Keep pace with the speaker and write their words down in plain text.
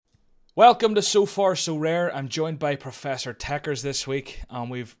Welcome to So Far So Rare. I'm joined by Professor Tekkers this week, and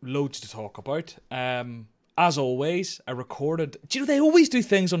we've loads to talk about. As always, I recorded. Do you know they always do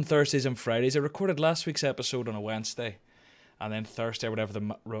things on Thursdays and Fridays? I recorded last week's episode on a Wednesday, and then Thursday, whatever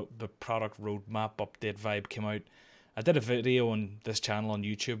the product roadmap update vibe came out. I did a video on this channel on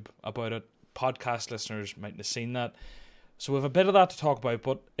YouTube about it. Podcast listeners mightn't have seen that. So we have a bit of that to talk about,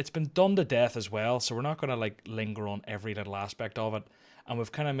 but it's been done to death as well, so we're not going to linger on every little aspect of it. And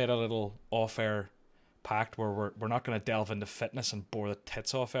we've kind of made a little off-air pact where we're not going to delve into fitness and bore the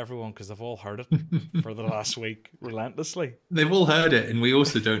tits off everyone because they've all heard it for the last week relentlessly. They've all heard it, and we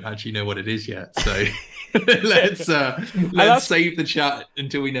also don't actually know what it is yet. So let's I'll let's ask, save the chat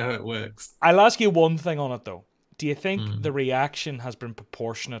until we know how it works. I'll ask you one thing on it though. Do you think the Mm. reaction has been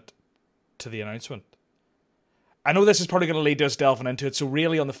proportionate to the announcement? I know this is probably going to lead to us delving into it, so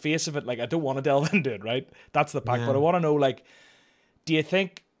really on the face of it, I don't want to delve into it, right? That's the pact, but I Yeah. want to know, do you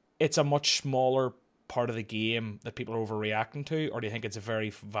think it's a much smaller part of the game that people are overreacting to, or do you think it's a very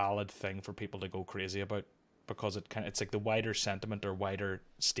valid thing for people to go crazy about because it's like the wider sentiment or wider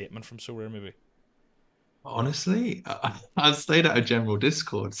statement from So Rare maybe? Honestly, I've stayed at a general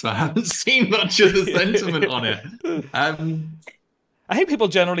Discord, so I haven't seen much of the sentiment on it. Um, I think people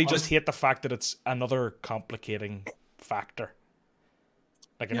generally just honest, hate the fact that it's another complicating factor,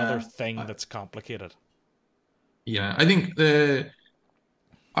 like another yeah, thing that's complicated. yeah. I think the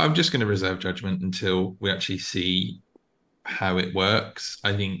I'm just going to reserve judgment until we actually see how it works.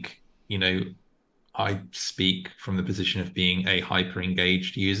 I think, I speak from the position of being a hyper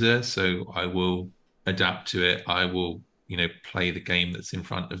engaged user, so I will adapt to it. I will, play the game that's in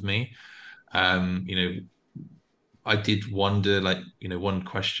front of me. Um, you know, I did wonder, one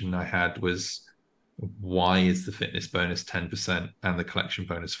question I had was, why is the fitness bonus 10% and the collection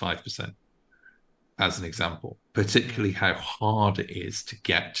bonus 5%? As an example, Mm, particularly how hard it is to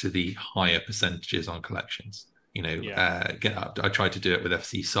get to the higher percentages on collections. yeah, Get up. I tried to do it with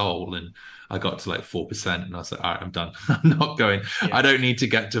FC Soul and I got to like 4%, and I was like, all right, I'm done. I'm not going. I yeah, don't need to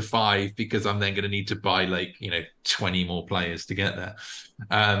get to five because I'm then going to need to buy 20 more players to get there.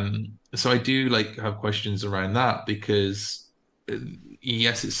 So I do have questions around that because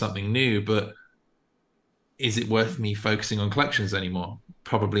yes, it's something new, but is it worth me focusing on collections anymore?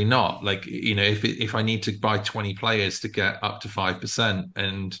 Probably not. If I need to buy 20 players to get up to 5%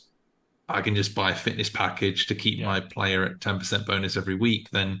 and I can just buy a fitness package to keep yeah, my player at 10% bonus every week,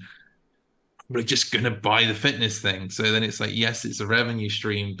 then we're just going to buy the fitness thing. So then it's like, yes, it's a revenue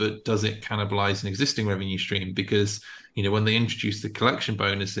stream, but does it cannibalize an existing revenue stream? Because, when they introduced the collection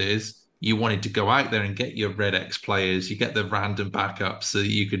bonuses, you wanted to go out there and get your Red X players, you get the random backups so that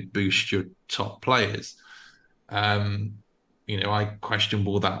you could boost your top players. Um, I question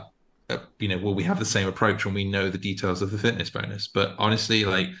will that, will we have the same approach when we know the details of the fitness bonus? But honestly,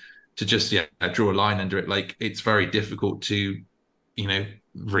 to just draw a line under it, it's very difficult to,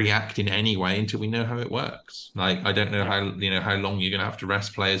 react in any way until we know how it works. I don't know yeah, how long you're going to have to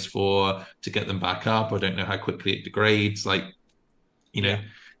rest players for to get them back up. I don't know how quickly it degrades. You know, yeah.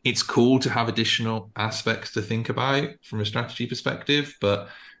 it's cool to have additional aspects to think about from a strategy perspective, but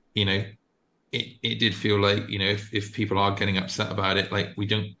you know, it did feel like, if people are getting upset about it, we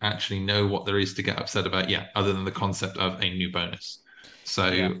don't actually know what there is to get upset about yet, other than the concept of a new bonus. Yeah.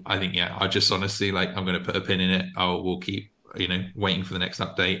 So I think, yeah, I just honestly I'm going to put a pin in it. We'll keep, waiting for the next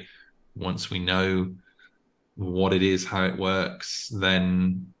update. Once we know what it is, how it works,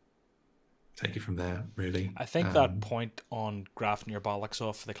 then take it from there, really. I think that point on graphing your bollocks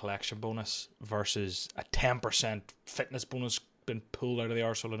off for the collection bonus versus a 10% fitness bonus being pulled out of the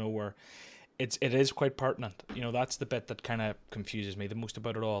arsehole of nowhere, it is quite pertinent. That's the bit that kind of confuses me the most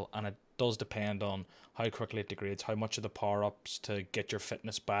about it all, and it does depend on how quickly it degrades, how much of the power ups to get your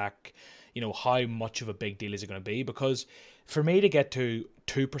fitness back, how much of a big deal is it going to be? Because for me to get to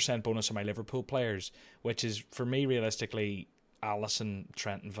 2% bonus on my Liverpool players, which is for me realistically Allison,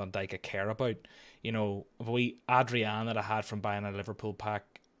 Trent, and Van Dijk I care about. We Adrian that I had from buying a Liverpool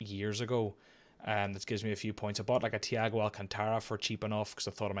pack years ago, that gives me a few points. I bought like a Thiago Alcantara for cheap enough because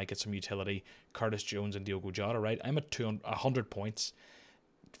I thought I might get some utility. Curtis Jones and Diogo Jota, right? I'm at 100 points.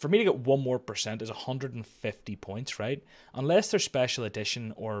 For me to get 1% more is 150 points, right? Unless they're special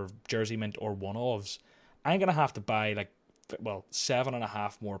edition or jersey mint or one-offs, I'm going to have to buy seven and a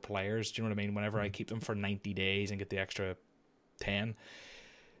half more players. Do you know what I mean? Whenever I keep them for 90 days and get the extra 10. The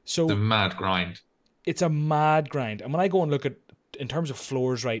So mad grind. it's a mad grind. And when I go and look at in terms of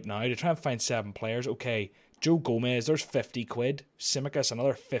floors right now, to try and find 7 players, okay, Joe Gomez, there's 50 quid. Simicus,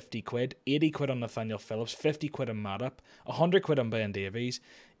 another 50 quid. 80 quid on Nathaniel Phillips. 50 quid on Matip. 100 quid on Ben Davies.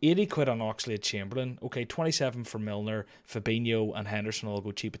 80 quid on Oxlade-Chamberlain. Okay, 27 for Milner, Fabinho, and Henderson will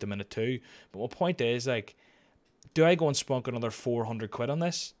go cheap at the minute too. But my point is, like, do I go and spunk another 400 quid on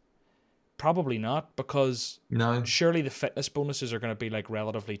this? Probably not, because No. surely the fitness bonuses are going to be like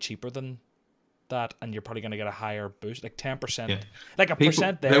relatively cheaper than that, and you're probably going to get a higher boost, like 10%. Yeah. Like a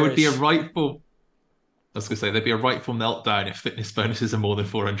percent There there would be a is. rightful. I was going to say there'd be a rightful meltdown if fitness bonuses are more than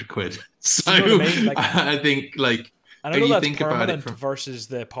 400 quid. So Do you know what I mean? Like, I think like and I if know you that's think about it permanent from versus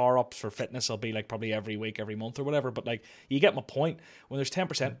the power ups for fitness will be like probably every week, every month, or whatever. But like, you get my point. When there's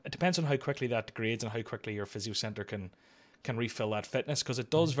 10%, it depends on how quickly that degrades and how quickly your physio center can refill that fitness, because it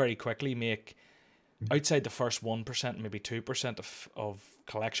does very quickly make, outside the first 1%, maybe 2% of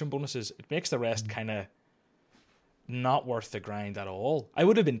collection bonuses, it makes the rest kind of not worth the grind at all. I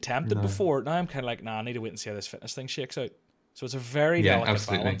would have been tempted no. before. Now I'm kind of like, nah, I need to wait and see how this fitness thing shakes out. So it's a very Yeah, delicate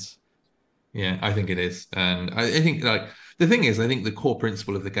absolutely. balance. Yeah, I think it is. And I think like the thing is, I think the core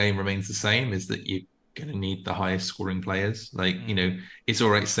principle of the game remains the same, is that you're gonna need the highest scoring players. Like, Mm. it's all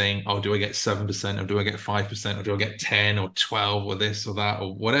right saying, oh, do I get 7% or do I get 5% or do I get 10 or 12 or this or that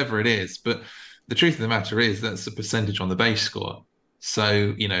or whatever it is. But the truth of the matter is that's a percentage on the base score.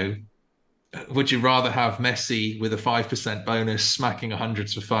 So, would you rather have Messi with a 5% bonus smacking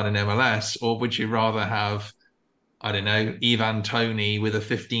hundreds for fun in MLS, or would you rather have, I don't know, Ivan Toney with a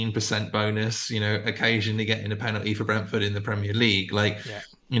 15% bonus, occasionally getting a penalty for Brentford in the Premier League? Like, Yeah.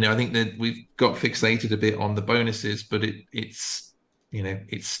 I think that we've got fixated a bit on the bonuses, but it's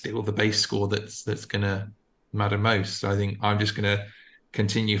still the base score that's gonna matter most. So I think I'm just gonna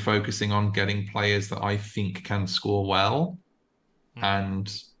continue focusing on getting players that I think can score well, Mm.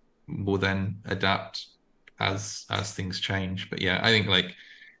 and will then adapt as things change. But yeah, I think like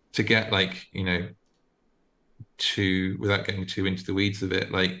to get like, to without getting too into the weeds of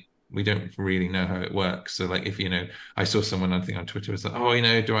it, like we don't really know how it works. So like if I saw someone, I think on Twitter, was like,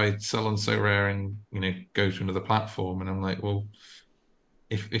 oh, do I sell on So Rare and go to another platform? And I'm like, well,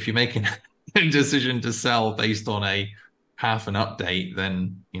 if you're making a decision to sell based on a half an update,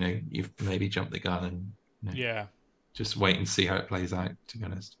 then you've maybe jumped the gun, and Yeah. just wait and see how it plays out, to be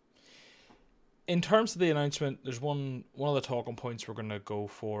honest. In terms of the announcement, there's one of the talking points we're going to go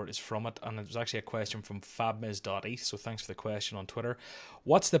for is from it, and it was actually a question from fabmiz.e, so thanks for the question on Twitter.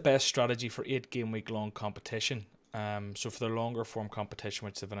 What's the best strategy for 8 game week long competition? So for the longer form competition,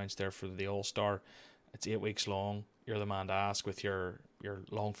 which they've announced there for the All-Star, it's 8 weeks long. You're the man to ask with your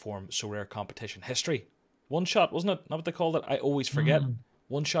long form So Rare competition history. One shot, wasn't it? Not what they called it. I always forget. Mm,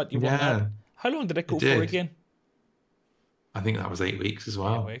 One shot, you won that. yeah, How long did it it go for did. again? I think that was 8 weeks as Eight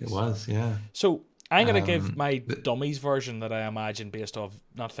well. It weeks. was, yeah. So I'm gonna give Um, my but, dummies version that I imagine based off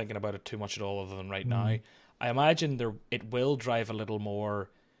not thinking about it too much at all other than right now. mm, I imagine it will drive a little more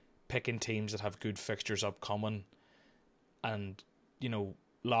picking teams that have good fixtures upcoming, and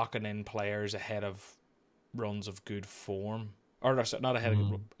locking in players ahead of runs of good form, or no, sorry, not ahead of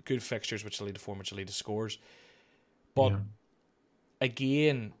mm, good fixtures which will lead to form, which will lead to scores. But yeah.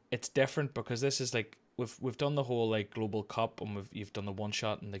 again, it's different because this is like we've done the whole like global cup, and you've done the one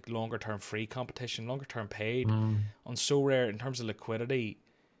shot and the longer term free competition, longer term paid. Mm, On So Rare, in terms of liquidity,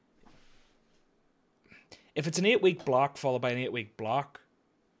 if it's an 8 week block followed by an 8 week block,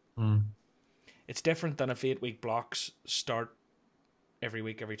 mm, it's different than if 8 week blocks start every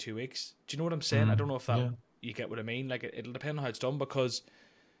week, every 2 weeks. Do you know what I'm saying? I mm, don't know if that yeah. you get what I mean. Like it'll depend on how it's done, because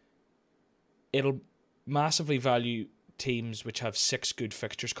it'll massively value teams which have 6 good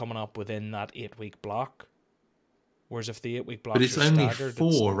fixtures coming up within that 8 week block. Whereas if the 8 week But blocks it's are only staggered,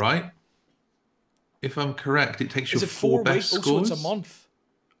 it's four, right? If I'm correct, it takes is your it four 4 weeks? best Oh, so it's a scores. month.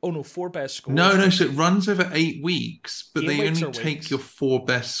 Oh no, 4 best No, scores. no, so it runs over 8 weeks, but Game they weeks only or take your weeks? four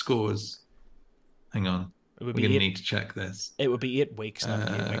best scores. Hang on. It would We're be going to eight. need to check this. It would be 8 weeks, not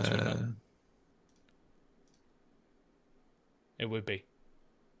 8 weeks, wouldn't it? Uh, It would be.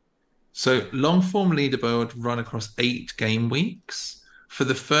 so long form leaderboard run across 8 game weeks. For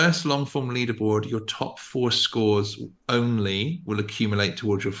the first long form leaderboard, your top four scores only will accumulate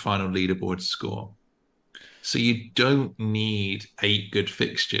towards your final leaderboard score. So you don't need 8 good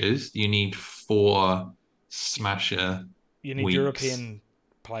fixtures. You need four smasher You need weeks. European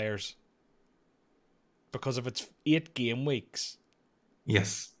players, because if it's 8 game weeks,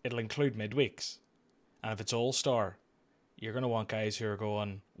 Yes. it'll include midweeks, and if it's All Star, you're going to want guys who are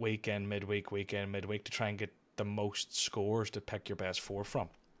going weekend, midweek to try and get the most scores to pick your best four from.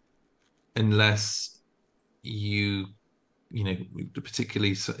 Unless you,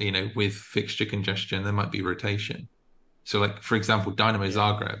 particularly, with fixture congestion, there might be rotation. So, like for example, Dynamo Yeah.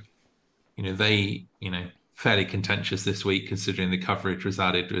 Zagreb, they, fairly contentious this week considering the coverage was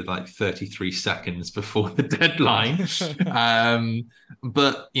added with like 33 seconds before the deadline. Um,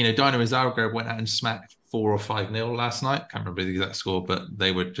 but Dynamo Zagreb went out and smacked 4 or 5-0 last night. Can't remember the exact score, but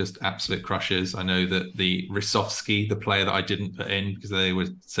they were just absolute crushers. I know that the Risovsky, the player that I didn't put in because they were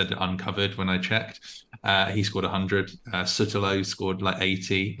said uncovered when I checked, he scored 100. Sutalo scored like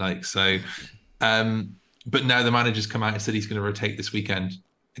 80. Like so. Um, but now the manager's come out and said he's going to rotate this weekend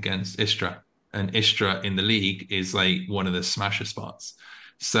against Istra, and Istra in the league is like one of the smasher spots.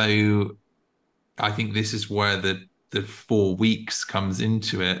 So I think this is where the 4 weeks comes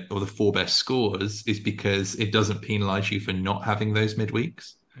into it, or the four best scores, is because it doesn't penalize you for not having those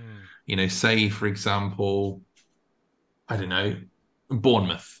midweeks. Mm. Say for example, I don't know,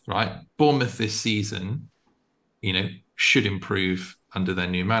 Bournemouth, right? Bournemouth this season, should improve under their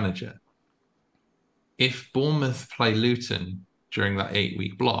new manager. If Bournemouth play Luton during that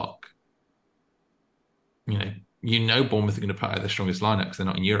 8-week block, Bournemouth are going to put out their strongest lineup because they're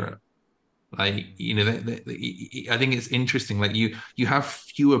not in Europe. Like, I think it's interesting. Like you have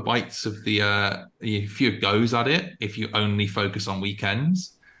fewer bites of fewer goes at it if you only focus on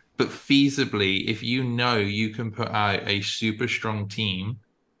weekends. But feasibly, if you can put out a super strong team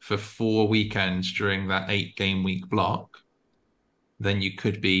for 4 weekends during that 8-game week block, then you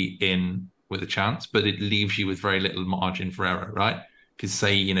could be in with a chance. But it leaves you with very little margin for error, right? Because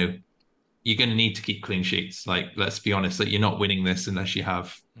say, you're going to need to keep clean sheets. Like, let's be honest, that you're not winning this unless you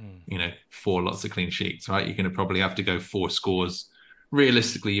have, Mm. 4 lots of clean sheets, right? You're going to probably have to go 4 scores.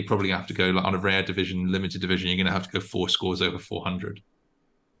 Realistically, you probably have to go like, on a rare division, limited division. You're going to have to go 4 scores over 400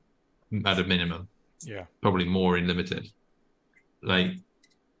 at a minimum. Yeah. Probably more in limited. Like,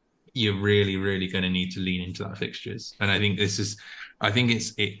 you're really, really going to need to lean into that fixtures. And I think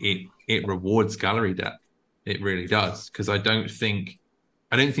it rewards gallery depth. It really does because I don't think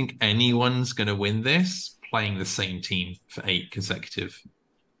anyone's going to win this playing the same team for 8 consecutive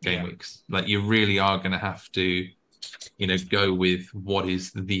game Yeah. weeks. Like you really are going to have to, go with what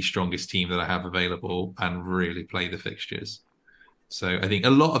is the strongest team that I have available and really play the fixtures. So I think a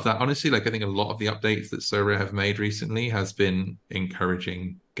lot of that, honestly, like I think a lot of the updates that Sorare have made recently has been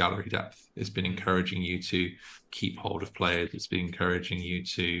encouraging gallery depth. It's been Mm. encouraging you to keep hold of players. It's been encouraging you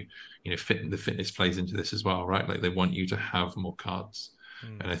to, the fitness plays into this as well, right? Like they want you to have more cards.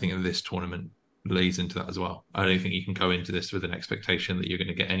 Mm. And I think that this tournament lays into that as well. I don't think you can go into this with an expectation that you're going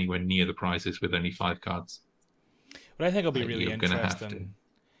to get anywhere near the prizes with only 5 cards. What I think will be Like really you're going to have to. interesting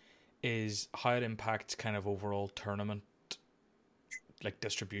is how it impacts kind of overall tournament like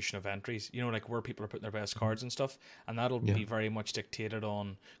distribution of entries, like where people are putting their best cards and stuff, and that'll Yeah. be very much dictated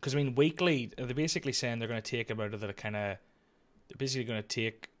on because I mean weekly they're basically saying they're going to take about the kind of they're basically going to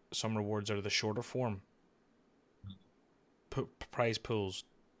take some rewards out of the shorter form prize pools.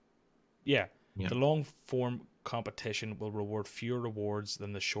 Yeah, Yeah. the long form competition will reward fewer rewards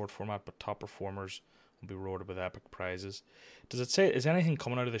than the short format, but top performers will be rewarded with epic prizes. Does it say is anything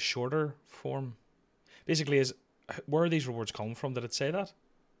coming out of the shorter form? Basically, is where are these rewards coming from? Did it say that,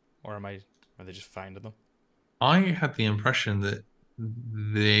 or are they just finding them? I had the impression that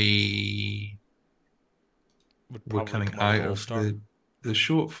they Would were probably coming come out of out All of Star. the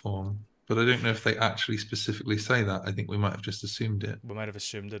short form, but I don't know if they actually specifically say that. I think we might have just assumed it. We might have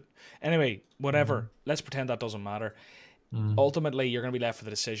assumed it. Anyway, whatever. Mm, Let's pretend that doesn't matter. mm, Ultimately, you're going to be left with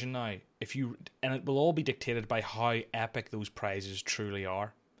a decision now. And it will all be dictated by how epic those prizes truly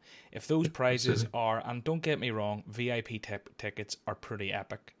are. If those prizes absolutely. are, and don't get me wrong, VIP tickets are pretty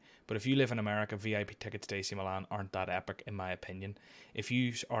epic. But if you live in America, VIP tickets to AC Milan aren't that epic, in my opinion. If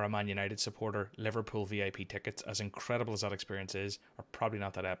you are a Man United supporter, Liverpool VIP tickets, as incredible as that experience is, are probably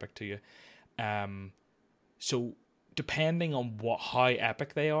not that epic to you. Um, so depending on how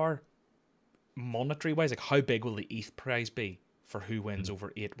epic they are, monetary wise, like how big will the ETH prize be for who wins Mm,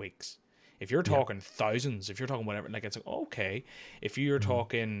 over 8 weeks? If you're yeah. talking thousands, if you're talking whatever, like it's like okay. If you're Mm,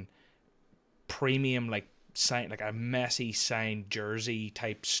 talking premium, like sign, like a messy signed jersey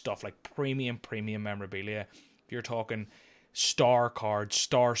type stuff, like premium memorabilia. If you're talking star cards,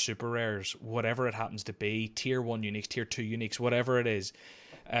 star super rares, whatever it happens to be, tier 1 uniques, tier 2 uniques, whatever it is,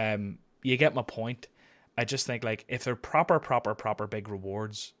 you get my point. I just think like if they're proper big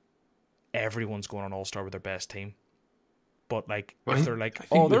rewards, everyone's going on All Star with their best team. But like but if they're like, I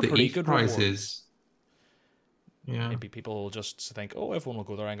oh, think they're with the pretty ETH good rewards, prizes, yeah, maybe people will just think, oh, everyone will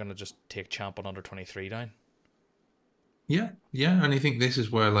go there. I'm going to just take champ on under 23 down. yeah, and I think this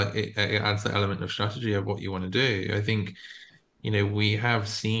is where like it adds the element of strategy of what you want to do. I think we have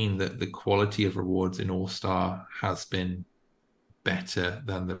seen that the quality of rewards in All Star has been better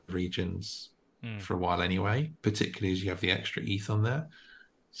than the regions for a while anyway, particularly as you have the extra ETH on there.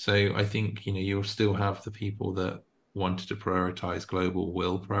 So I think, you'll still have the people that wanted to prioritize global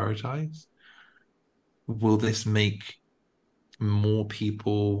will prioritize. Will this make more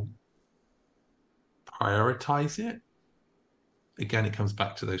people prioritize it? Again, it comes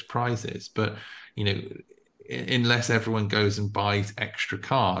back to those prizes. But, unless everyone goes and buys extra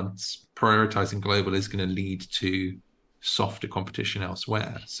cards, prioritizing global is going to lead to softer competition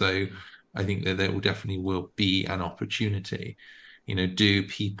elsewhere. So I think that there will definitely be an opportunity. Do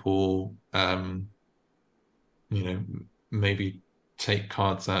people, maybe take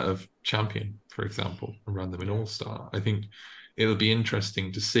cards out of Champion, for example, and run them in All-Star? I think it'll be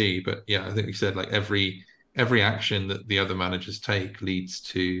interesting to see. But yeah, I think we said like every action that the other managers take leads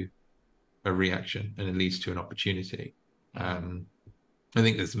to a reaction and it leads to an opportunity. I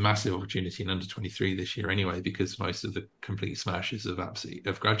think there's massive opportunity in under 23 this year anyway, because most of the complete smashes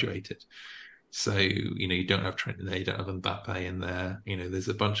have graduated. So, you don't have Trent in there, you don't have Mbappe in there. There's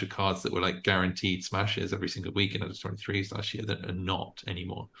a bunch of cards that were like guaranteed smashes every single week in under 23s last year that are not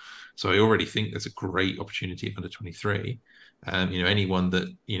anymore. So I already think there's a great opportunity under 23. Anyone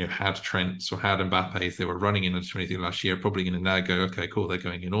that, had Trents or had Mbappe's, they were running in under 23 last year, probably going to now go, okay, cool, they're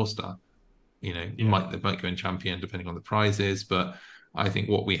going in All-Star. They might go in Champion depending on the prizes, but I think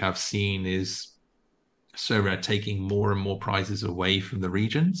what we have seen is Sorare taking more and more prizes away from the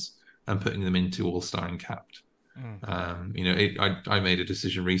regions and putting them into All-Star and Capped. I made a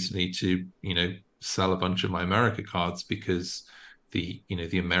decision recently to, sell a bunch of my America cards because the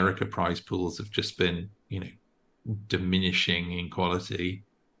America prize pools have just been, diminishing in quality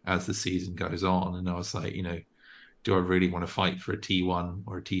as the season goes on. And I was like, do I really want to fight for a T1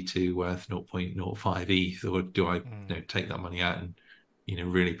 or a T2 worth 0.05 ETH, or do I take that money out and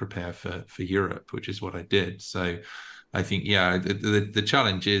really prepare for Europe, which is what I did. So I think the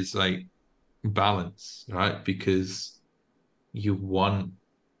challenge is like balance, right? Because you want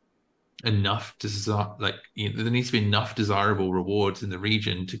enough there needs to be enough desirable rewards in the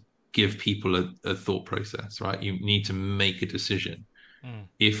region to give people a thought process, right? You need to make a decision.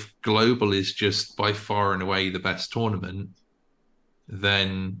 If global is just by far and away the best tournament,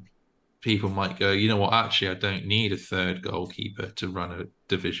 then people might go, you know what, actually, I don't need a third goalkeeper to run a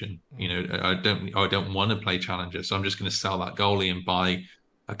division. I don't want to play challenger, so I'm just going to sell that goalie and buy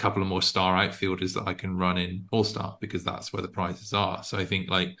a couple of more star outfielders that I can run in All-Star, because that's where the prizes are. So I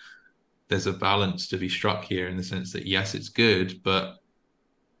think like there's a balance to be struck here, in the sense that yes, it's good, but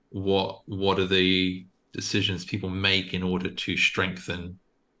what are the decisions people make in order to strengthen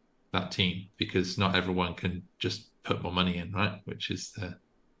that team? Because not everyone can just put more money in, right? Which is the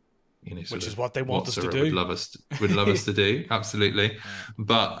which is what they want us to do. Would love us to do, absolutely.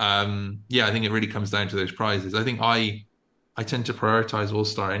 But I think it really comes down to those prizes. I think I tend to prioritize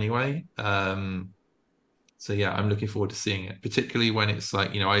All-Star anyway. So yeah, I'm looking forward to seeing it, particularly when it's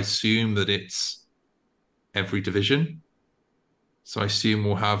like, I assume that it's every division. So I assume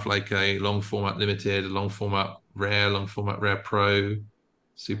we'll have like a long format limited, a long format rare pro,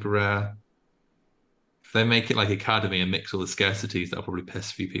 super rare. If they make it like Academy and mix all the scarcities, that'll probably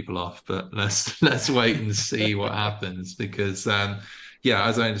piss a few people off. But let's wait and see what happens, because as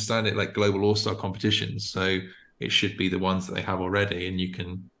I understand it, like global All-Star competitions, so it should be the ones that they have already, and you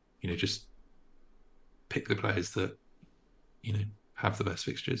can just pick the players that have the best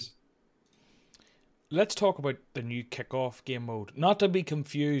fixtures. Let's talk about the new kickoff game mode, not to be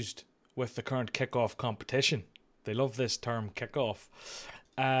confused with the current kickoff competition. They love this term, kickoff.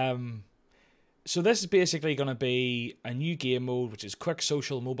 So this is basically going to be a new game mode, which is quick,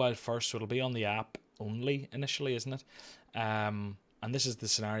 social, mobile first. So it'll be on the app only initially, isn't it? And this is the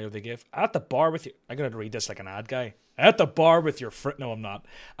scenario they give. At the bar with you, I got to read this like an ad guy. At the bar with your no, I'm not.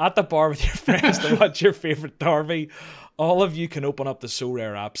 At the bar with your friends to watch your favorite derby. All of you can open up the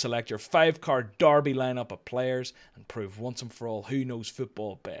Sorare app, select your 5-card derby lineup of players, and prove once and for all who knows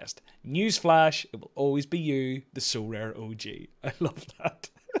football best. Newsflash: it will always be you, the Sorare OG. I love that.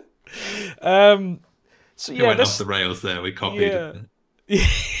 So yeah, it went off the rails there. We copied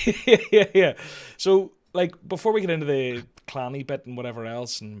it. Yeah. So like, before we get into the clanny bit and whatever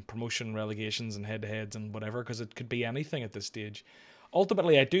else, and promotion, relegations, and head-to-heads and whatever, because it could be anything at this stage.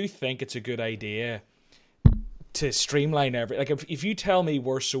 Ultimately, I do think it's a good idea to streamline every. Like, if you tell me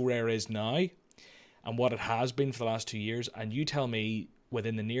where Sorare is now and what it has been for the last 2 years, and you tell me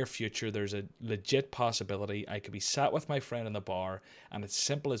within the near future there's a legit possibility I could be sat with my friend in the bar, and it's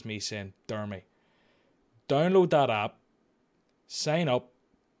simple as me saying, Dermy, download that app, sign up,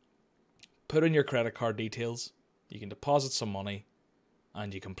 put in your credit card details, you can deposit some money,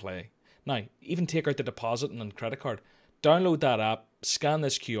 and you can play. Now, even take out the deposit and then credit card. Download that app, scan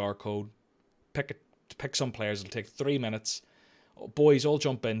this QR code, pick some players. It'll take 3 minutes. Boys, all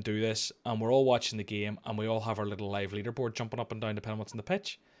jump in, do this, and we're all watching the game, and we all have our little live leaderboard jumping up and down depending on what's on the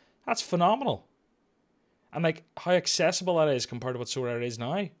pitch. That's phenomenal. And like how accessible that is compared to what So Rare is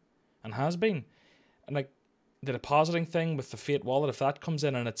now and has been. And like the depositing thing with the Fate wallet, if that comes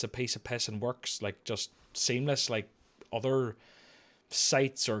in and it's a piece of piss and works like just seamless like other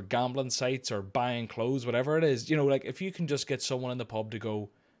sites or gambling sites or buying clothes, whatever it is, like if you can just get someone in the pub to go,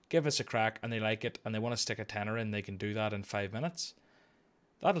 give us a crack, and they like it and they want to stick a tenner in, they can do that in 5 minutes.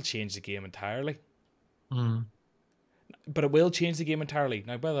 That'll change the game entirely. But it will change the game entirely.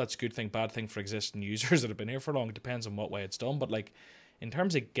 Now, whether that's a good thing, bad thing for existing users that have been here for long, it depends on what way it's done. But like, in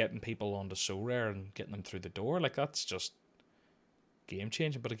terms of getting people onto So Rare and getting them through the door, like that's just game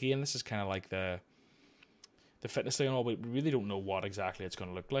changing. But again, this is kind of like the fitness thing and all. We really don't know what exactly it's going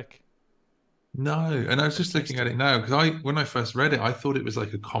to look like. No, and I was just looking at it now because when I first read it, I thought it was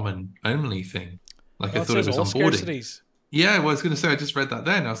like a common only thing. Like I thought it was onboarding. Scarcities. Yeah, well, I was going to say I just read that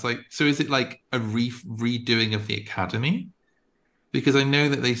then. I was like, so is it like a redoing of the academy? Because I know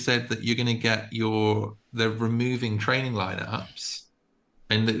that they said that you're going to get they're removing training lineups,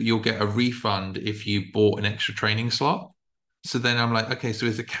 and that you'll get a refund if you bought an extra training slot. So then I'm like, okay, so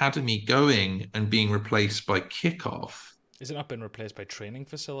is academy going and being replaced by kickoff? Is it not been replaced by training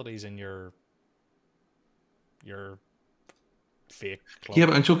facilities in your fake club? Yeah,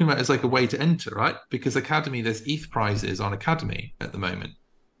 but I'm talking about as like a way to enter, right? Because academy, there's ETH prizes on academy at the moment,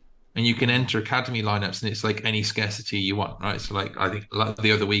 and you can enter academy lineups, and it's like any scarcity you want, right? So like I think like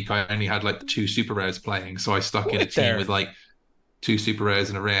the other week I only had like 2 super rares playing, so I stuck in a team with like 2 super rares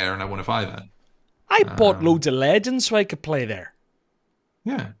and a rare, and I won a 5er. I bought loads of legends so I could play there.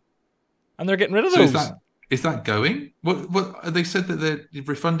 Yeah, and they're getting rid of those. Is that going? What they said that they're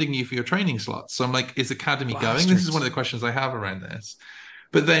refunding you for your training slots. So I'm like, is academy going? This is one of the questions I have around this.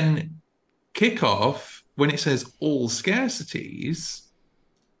 But then kickoff, when it says all scarcities.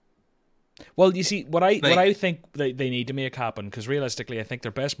 Well, you see, what I think they need to make happen, because realistically, I think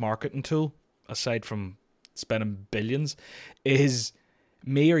their best marketing tool, aside from spending billions, is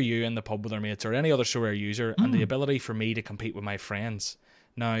me or you in the pub with our mates or any other So Rare user, and the ability for me to compete with my friends.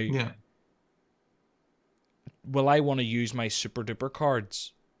 Now, will I want to use my super duper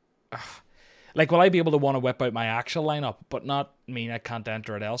cards? Like, will I be able to want to whip out my actual lineup, but not mean I can't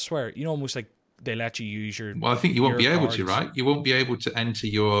enter it elsewhere? Almost like they let you use your. Well, I think you won't be able cards. to, right? You won't be able to enter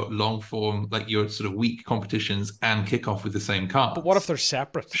your long form, like your sort of weak competitions, and kickoff with the same cards. But what if they're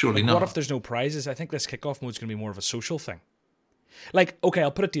separate? Surely not. What if there's no prizes? I think this kickoff mode is going to be more of a social thing. Like, okay,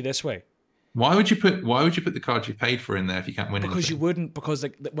 I'll put it to you this way. Why would you put the cards you paid for in there if you can't win anything? Because you wouldn't. Because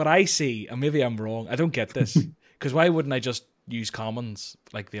like what I see, and maybe I'm wrong, I don't get this. Because why wouldn't I just use commons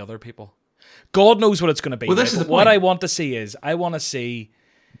like the other people? God knows what it's going to be. Well, this is the point. What I want to see is I want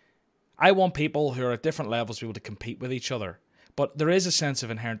people who are at different levels to be able to compete with each other. But there is a sense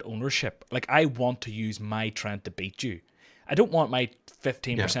of inherent ownership. Like, I want to use my Trent to beat you. I don't want my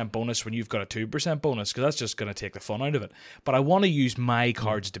 15% bonus when you've got a 2% bonus, because that's just going to take the fun out of it. But I want to use my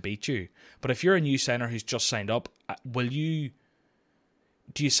cards to beat you. But if you're a new signer who's just signed up, do you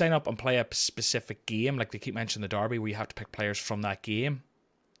sign up and play a specific game? Like they keep mentioning the Derby, where you have to pick players from that game.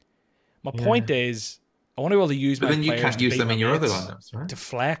 My point is, I want to be able to use my players. But then you can't use them in your other lineups, right? To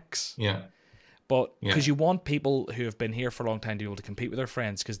flex. Yeah. But because you want people who have been here for a long time to be able to compete with their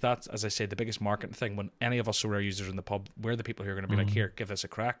friends, because that's, as I said, the biggest marketing thing. When any of us So Rare users in the pub, we're the people who are going to be like, here, give this a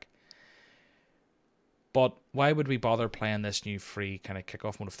crack. But why would we bother playing this new free kind of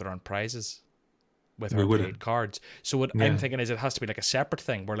kickoff mode if there aren't prizes with our paid cards? So what I'm thinking is it has to be like a separate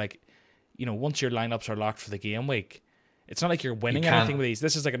thing where, like, once your lineups are locked for the game week, it's not like you're winning anything with these.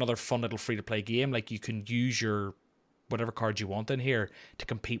 This is like another fun little free-to-play game. Like, you can use your whatever cards you want in here to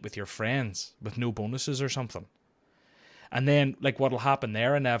compete with your friends with no bonuses or something. And then, like, what'll happen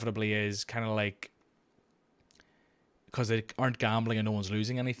there inevitably is kind of like, because they aren't gambling and no one's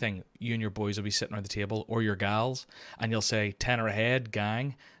losing anything, you and your boys will be sitting around the table, or your gals, and you'll say 10 or ahead,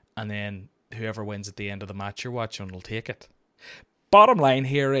 gang, and then whoever wins at the end of the match you're watching will take it. Bottom line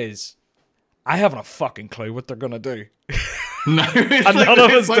here is, I haven't a fucking clue what they're going to do. No,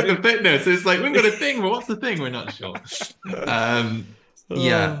 it's like the fitness. It's like, we've got a thing, but what's the thing? We're not sure.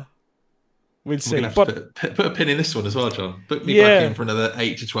 Yeah. We'll see. We're going to have to put a pin in this one as well, John. Book me back in for another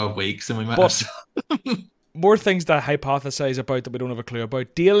 8 to 12 weeks, and we might have some... More things to hypothesize about that we don't have a clue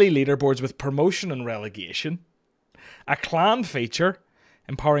about. Daily leaderboards with promotion and relegation. A clan feature,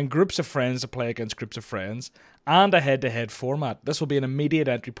 empowering groups of friends to play against groups of friends. And a head-to-head format. This will be an immediate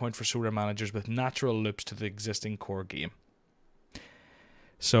entry point for So Rare managers with natural loops to the existing core game.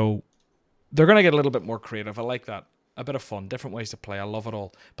 So they're going to get a little bit more creative. I like that. a bit of fun, different ways to play. I love it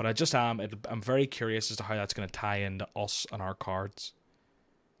all, but I just am. I'm very curious as to how that's going to tie into us and our cards,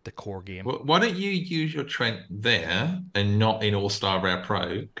 the core game. Well, why don't you use your Trent there and not in All-Star Rare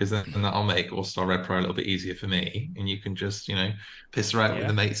Pro? Because then that'll make All-Star Rare Pro a little bit easier for me, and you can just, piss around with Yeah,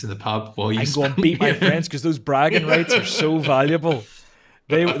 the mates in the pub while you I can go and spend. beat my friends because those bragging rights are so valuable.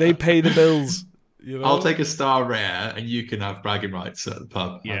 They pay the bills. I'll take a Star Rare, and you can have bragging rights at the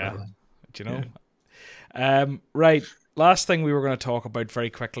pub. How Yeah, about do you that? know? Yeah. Right. Last thing we were going to talk about very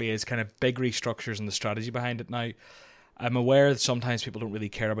quickly is kind of big restructures and the strategy behind it. Now, I'm aware that sometimes people don't really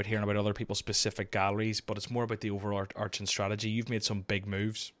care about hearing about other people's specific galleries, but it's more about the overarching strategy. You've made some big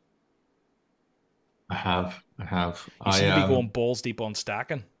moves. I have. I have. You seem to be going balls deep on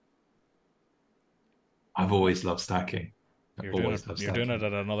stacking. I've always loved stacking. I've You're doing it. always loved You're doing it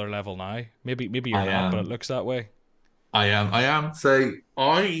stacking. at another level now. Maybe you're I not, but it am. looks that way. I am. I am. So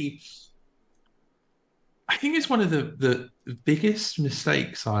I think it's one of the biggest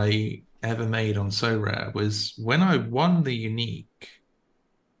mistakes I ever made on So Rare was when I won the unique,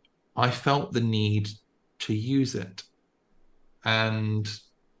 I felt the need to use it. And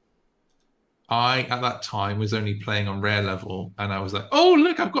I, at that time, was only playing on rare level, and I was like, "Oh,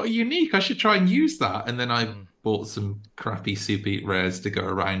 look, I've got a unique. I should try and use that." And then I Mm. bought some crappy Super Eat rares to go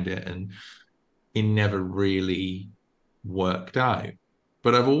around it, and it never really worked out.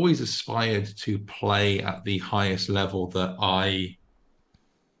 But I've always aspired to play at the highest level that I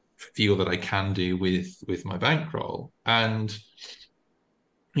feel that I can do with my bankroll. And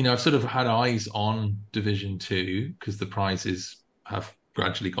I've sort of had eyes on Division Two because the prizes have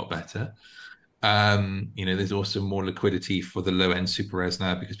gradually got better. There's also more liquidity for the low end super rares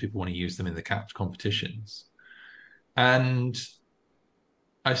now because people want to use them in the capped competitions. And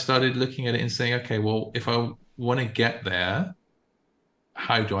I started looking at it and saying, okay, well, if I want to get there,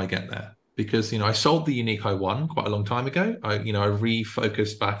 how do I get there? Because I sold the unique I won quite a long time ago. I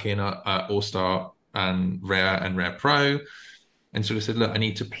refocused back in All Star and Rare Pro, and sort of said, look, I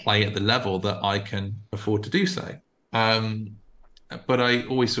need to play at the level that I can afford to do so. But I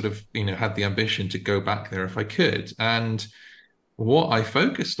always sort of had the ambition to go back there if I could. And what I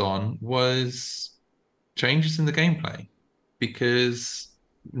focused on was changes in the gameplay, because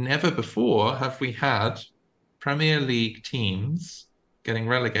never before have we had Premier League teams getting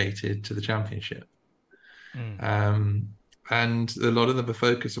relegated to the Championship. Mm. And a lot of the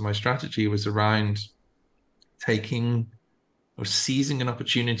focus of my strategy was around taking or seizing an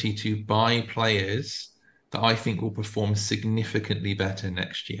opportunity to buy players that I think will perform significantly better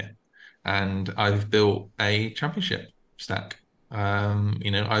next year. And I've built a championship stack.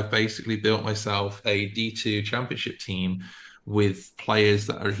 I've basically built myself a D2 championship team with players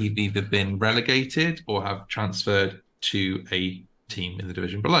that have either been relegated or have transferred to a team in the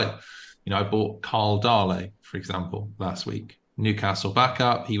division below. I bought Carl Darley, for example, last week. Newcastle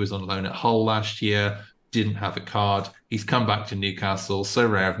backup. He was on loan at Hull last year, didn't have a card. He's come back to Newcastle. So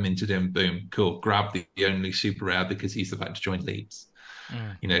rare, I've minted him. Boom, cool. Grab the only super rare because he's about to join Leeds.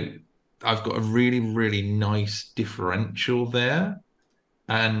 Mm. I've got a really, really nice differential there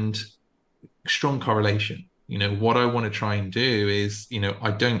and strong correlation. What I want to try and do is,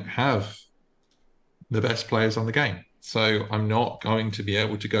 I don't have the best players on the game. So I'm not going to be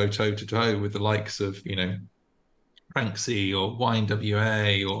able to go toe to toe with the likes of, Franksy or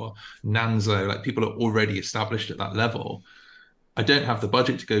YNWA or Nanzo, like people are already established at that level. I don't have the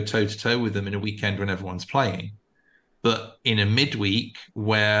budget to go toe to toe with them in a weekend when everyone's playing. But in a midweek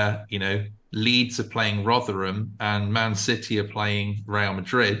where, Leeds are playing Rotherham and Man City are playing Real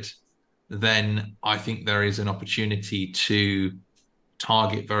Madrid, then I think there is an opportunity to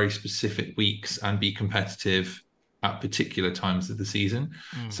target very specific weeks and be competitive at particular times of the season.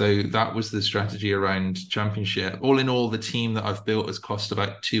 Mm. So that was the strategy around championship. All in all, the team that I've built has cost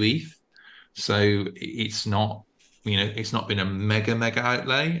about 2 ETH. So it's not, it's not been a mega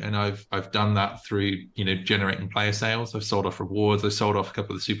outlay. And I've done that through, generating player sales. I've sold off rewards. I sold off a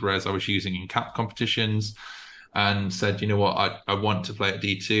couple of the super rares I was using in cap competitions and said, you know what, I want to play at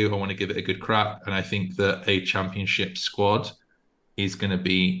D2. I want to give it a good crack. And I think that a championship squad is going to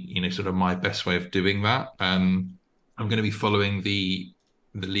be, sort of my best way of doing that. I'm going to be following the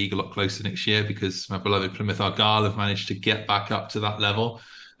league a lot closer next year because my beloved Plymouth Argyle have managed to get back up to that level,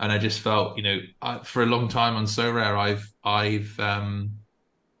 and I just felt, for a long time on So Rare, I've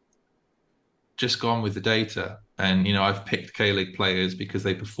just gone with the data, and I've picked K-League players because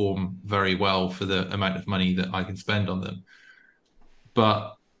they perform very well for the amount of money that I can spend on them.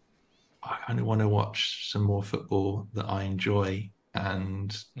 But I kind of want to watch some more football that I enjoy.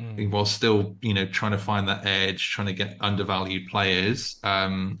 And while still, trying to find that edge, trying to get undervalued players,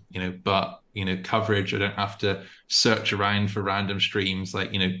 but coverage. I don't have to search around for random streams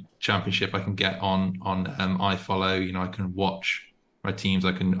like, Championship I can get on iFollow. I can watch my teams.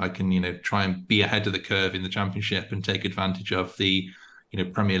 I can try and be ahead of the curve in the Championship and take advantage of the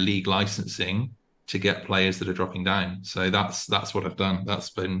Premier League licensing to get players that are dropping down. So that's what I've done. That's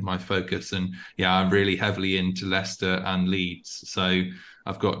been my focus. And yeah, I'm really heavily into Leicester and Leeds. So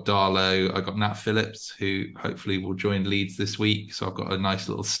I've got Darlow, I've got Nat Phillips, who hopefully will join Leeds this week. So I've got a nice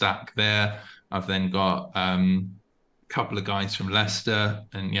little stack there. I've then got a couple of guys from Leicester,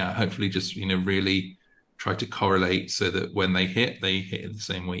 and yeah, hopefully just really try to correlate so that when they hit in the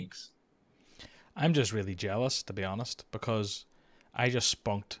same weeks. I'm just really jealous, to be honest, because I just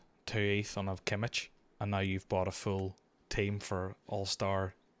spunked 2 ETH on a Kimmich, and now you've bought a full team for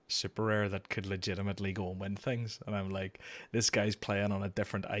All-Star Super Rare that could legitimately go and win things. And I'm like, this guy's playing on a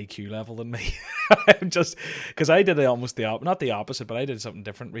different IQ level than me. I'm just, because I did almost not the opposite, but I did something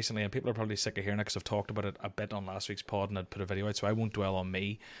different recently, and people are probably sick of hearing it because I've talked about it a bit on last week's pod and I'd put a video out, so I won't dwell on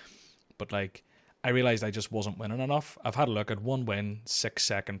me. But like, I realized I just wasn't winning enough. I've had a look at 1 win, 6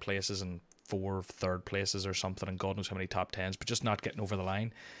 second places, and 4 third places or something, and God knows how many top 10s, but just not getting over the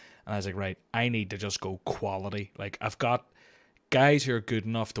line. And I was like, right, I need to just go quality. Like, I've got guys who are good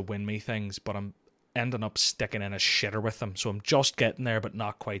enough to win me things, but I'm ending up sticking in a shitter with them. So I'm just getting there, but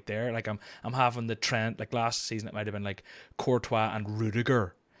not quite there. Like, I'm having the trend, like last season it might have been like Courtois and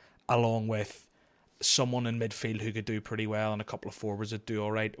Rudiger, along with someone in midfield who could do pretty well and a couple of forwards that do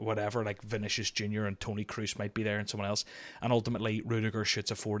all right, whatever, like Vinicius Jr. and Tony Kroos might be there and someone else. And ultimately, Rudiger shoots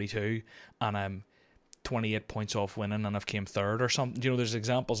a 42 and I'm 28 points off winning and I've came third or something. There's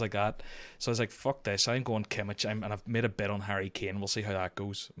examples like that. So I was like, fuck this, I'm going Kimmich, and I've made a bid on Harry Kane. We'll see how that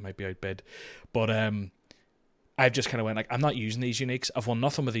goes. It might be outbid. But I've just kind of went like, I'm not using these uniques. I've won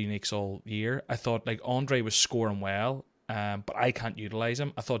nothing with the uniques all year. I thought like Andre was scoring well, but I can't utilise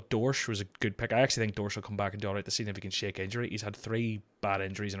him. I thought Dorsch was a good pick. I actually think Dorsch will come back and do all right this season if he can shake injury. He's had 3 bad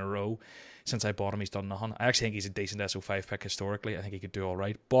injuries in a row. Since I bought him, he's done nothing. I actually think he's a decent SO5 pick historically. I think he could do all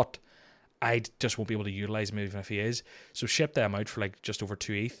right. But I just won't be able to utilise him even if he is. So ship them out for like just over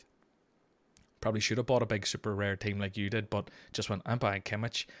 2 ETH. Probably should have bought a big super rare team like you did, but just went, I'm buying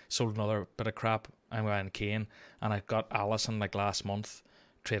Kimmich. Sold another bit of crap. I'm buying Kane. And I got Allison like last month.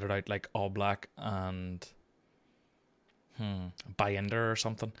 Traded out like All Black and Bayender or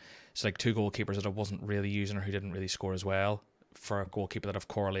something. It's like 2 goalkeepers that I wasn't really using or who didn't really score as well. For a goalkeeper that I've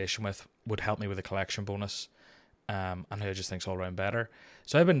correlation with would help me with a collection bonus. And who I just think's all round better.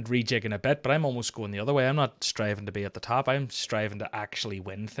 So I've been rejigging a bit, but I'm almost going the other way. I'm not striving to be at the top. I'm striving to actually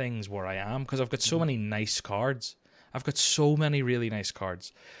win things where I am because I've got so many nice cards. I've got so many really nice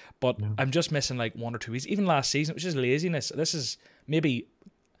cards, but I'm just missing like 1 or 2 weeks. Even last season, which is laziness. This is maybe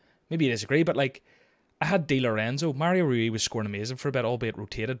you disagree, but like I had Di Lorenzo. Mario Rui was scoring amazing for a bit, albeit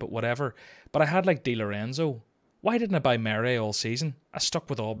rotated, but whatever. But I had like Di Lorenzo. Why didn't I buy Mere all season? I stuck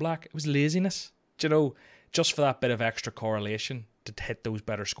with All Black. It was laziness. Do you know? Just for that bit of extra correlation to hit those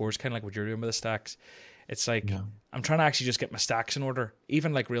better scores, kind of like what you're doing with the stacks. It's like, I'm trying to actually just get my stacks in order.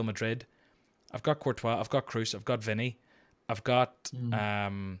 Even like Real Madrid, I've got Courtois, I've got Kroos, I've got Vinny, I've got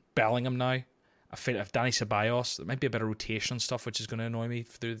Bellingham now. I've Danny Ceballos. There might be a bit of rotation and stuff, which is going to annoy me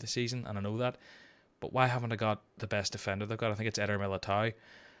through the season, and I know that. But why haven't I got the best defender they've got? I think it's Eder Militao.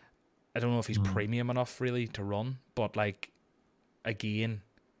 I don't know if he's premium enough really to run, but like, again,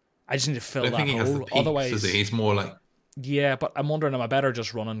 I just need to fill that hole. Otherwise, he's more like, yeah. But I'm wondering, am I better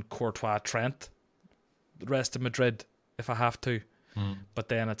just running Courtois, Trent, the rest of Madrid if I have to? But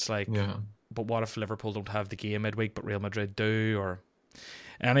then it's like, but what if Liverpool don't have the game midweek, but Real Madrid do? Or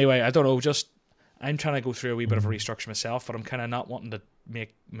anyway, I don't know. Just I'm trying to go through a wee bit of a restructure myself, but I'm kind of not wanting to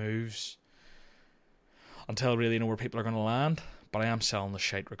make moves until I really know where people are going to land. But I am selling the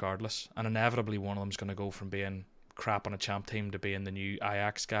shite regardless, and inevitably one of them's going to go from being crap on a champ team to being the new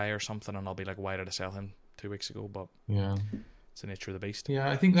Ajax guy or something, and I'll be like, why did I sell him 2 weeks ago? But it's the nature of the beast. Yeah,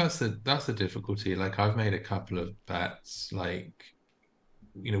 I think that's the difficulty. Like, I've made a couple of bets, like,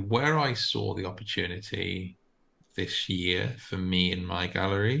 where I saw the opportunity this year for me in my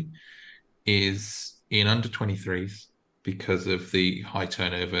gallery is in under 23s because of the high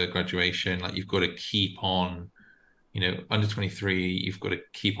turnover graduation. Like, you've got to keep on, under 23, you've got to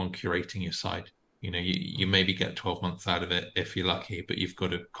keep on curating your side. You maybe get 12 months out of it if you're lucky, but you've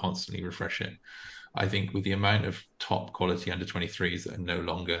got to constantly refresh it. I think with the amount of top quality under 23s that are no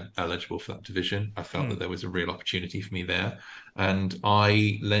longer eligible for that division, I felt that there was a real opportunity for me there. And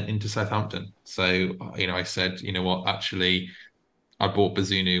I lent into Southampton. So, I said, you know what, actually, I bought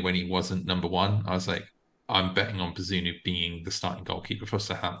Bazunu when he wasn't number 1. I was like, I'm betting on Bazunu being the starting goalkeeper for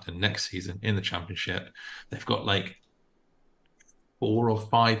Southampton next season in the Championship. They've got like 4 or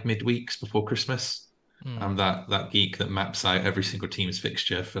 5 midweeks before Christmas. Mm. I'm that geek that maps out every single team's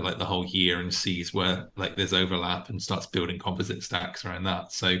fixture for like the whole year and sees where like there's overlap and starts building composite stacks around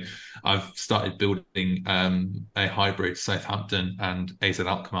that. So I've started building a hybrid Southampton and AZ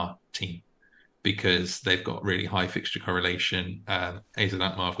Alkmaar team because they've got really high fixture correlation. AZ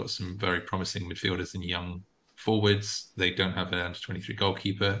Alkmaar have got some very promising midfielders and young forwards. They don't have an under 23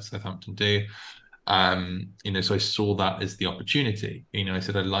 goalkeeper. Southampton do. So I saw that as the opportunity. I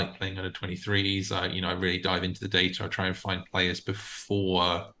said I like playing under 23s. I really dive into the data. I try and find players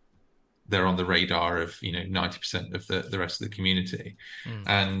before they're on the radar of 90% of the rest of the community. Mm.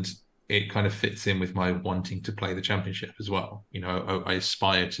 And it kind of fits in with my wanting to play the championship as well. I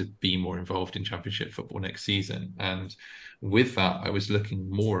aspire to be more involved in championship football next season. And with that, I was looking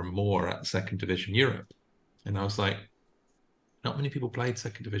more and more at second division Europe. And I was like, not many people played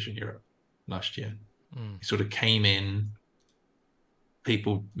second division Europe last year. It sort of came in.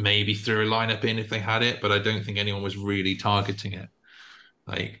 People maybe threw a lineup in if they had it, but I don't think anyone was really targeting it.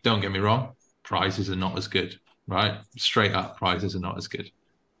 Like, don't get me wrong, prizes are not as good, right? Straight up, prizes are not as good.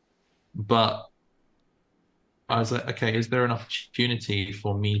 But I was like, okay, is there an opportunity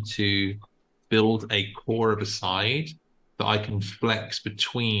for me to build a core of a side that I can flex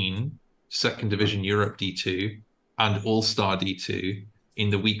between second division Europe D2 and All-Star D2 in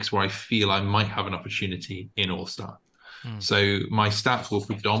the weeks where I feel I might have an opportunity in All-Star? So my stats will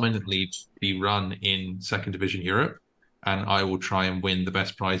predominantly be run in second division Europe, and I will try and win the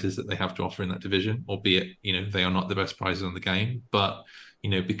best prizes that they have to offer in that division, albeit, they are not the best prizes on the game. But,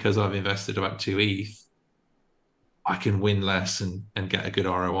 because I've invested about 2 ETH, I can win less and get a good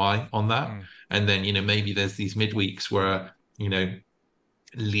ROI on that. And then, maybe there's these midweeks where,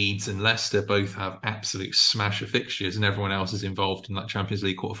 Leeds and Leicester both have absolute smasher fixtures and everyone else is involved in like Champions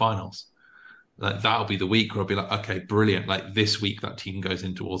League quarterfinals. Like that'll be the week where I'll be like, okay, brilliant. Like this week that team goes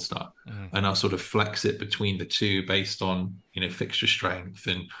into All-Star. And I'll sort of flex it between the two based on, fixture strength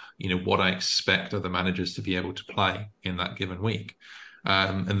and, what I expect other managers to be able to play in that given week.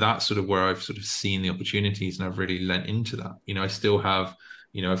 And that's sort of where I've sort of seen the opportunities and I've really lent into that. I still have,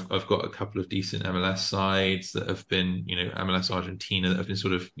 I've got a couple of decent MLS sides that have been, MLS Argentina that have been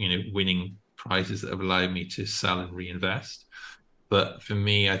sort of, winning prizes that have allowed me to sell and reinvest. But for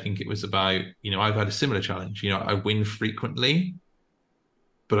me, I think it was about, I've had a similar challenge. I win frequently,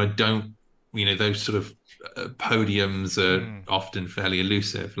 but I don't, those sort of podiums are often fairly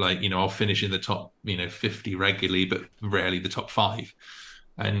elusive. Like, I'll finish in the top, 50 regularly, but rarely the top 5.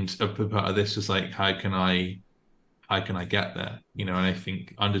 And a part of this was like, how can I get there? And I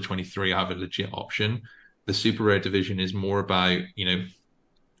think under 23, I have a legit option. The super rare division is more about,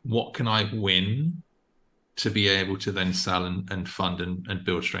 what can I win to be able to then sell and fund and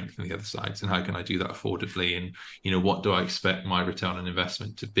build strength in the other sides, and how can I do that affordably, and what do I expect my return on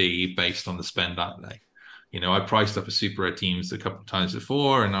investment to be based on the spend that day. I priced up a super rare teams a couple of times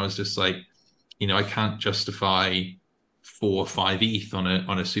before, and I was just like, I can't justify 4 or 5 ETH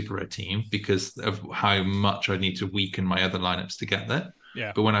on a super rare team because of how much I need to weaken my other lineups to get there.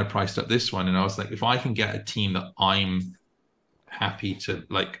 Yeah. But when I priced up this one, and I was like, if I can get a team that I'm happy to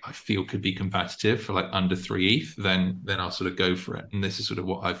I feel could be competitive for like under 3 ETH, then I'll sort of go for it. And this is sort of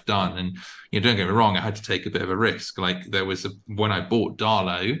what I've done. And don't get me wrong, I had to take a bit of a risk. Like there was when I bought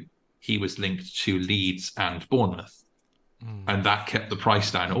Darlow, he was linked to Leeds and Bournemouth, and that kept the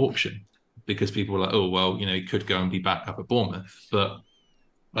price down at auction because people were like, oh well, he could go and be back up at Bournemouth. But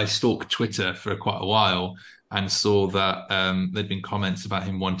I stalked Twitter for quite a while and saw that there'd been comments about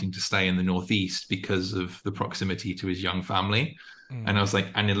him wanting to stay in the Northeast because of the proximity to his young family. And I was like,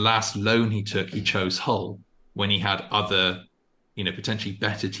 and the last loan he took, he chose Hull when he had other, potentially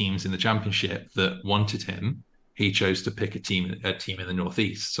better teams in the Championship that wanted him. He chose to pick a team in the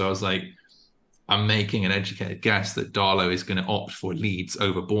Northeast. So I was like, I'm making an educated guess that Darlow is going to opt for Leeds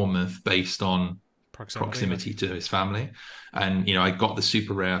over Bournemouth based on proximity to his family. And I got the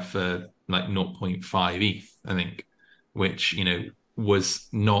super rare for like 0.5 ETH, I think, which was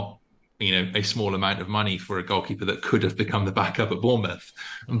not a small amount of money for a goalkeeper that could have become the backup at Bournemouth.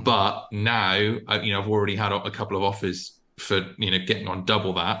 But now I've already had a couple of offers for getting on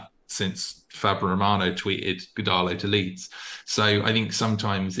double that since Fabio Romano tweeted Darlow to Leeds. So I think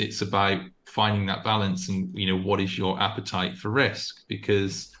sometimes it's about finding that balance and what is your appetite for risk,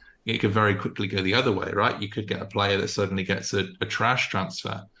 because it could very quickly go the other way, right? You could get a player that suddenly gets a trash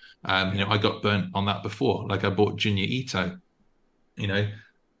transfer. I got burnt on that before. Like I bought Junior Ito.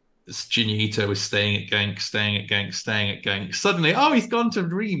 Junior Ito was staying at Genk. Suddenly, he's gone to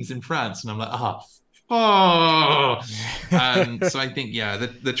Reims in France. And I'm like, Oh, so I think, yeah,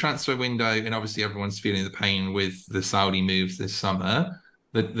 the transfer window, and obviously everyone's feeling the pain with the Saudi moves this summer.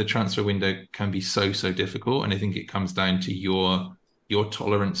 The transfer window can be so difficult, and I think it comes down to your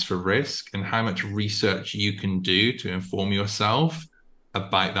tolerance for risk and how much research you can do to inform yourself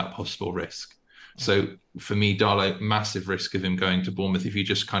about that possible risk. So for me, Darlow, massive risk of him going to Bournemouth if you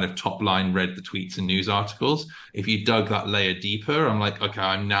just kind of top line read the tweets and news articles. If you dug that layer deeper, I'm like, okay,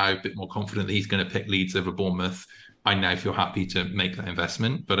 I'm now a bit more confident that he's going to pick Leeds over Bournemouth. I now feel happy to make that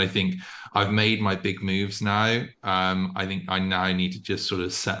investment. But I think I've made my big moves now. I think I now need to just sort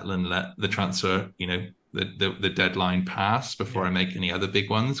of settle and let the transfer, the deadline pass before I make any other big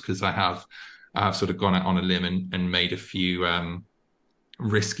ones, because I have sort of gone out on a limb and made a few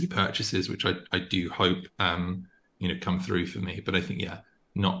risky purchases, which I do hope come through for me. But I think, yeah,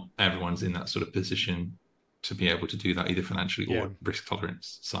 not everyone's in that sort of position to be able to do that, either financially or risk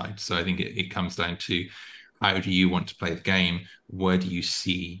tolerance side. So I think it comes down to, how do you want to play the game? Where do you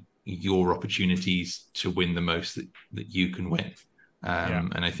see your opportunities to win the most that you can win?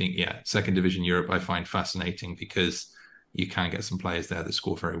 And I think, second division Europe I find fascinating, because you can get some players there that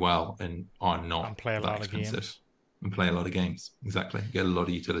score very well and are not and play a lot expensive. of games. And play a lot of games. Exactly. Get a lot of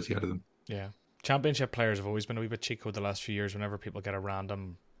utility out of them. Yeah. Championship players have always been a wee bit cheat code the last few years. Whenever people get a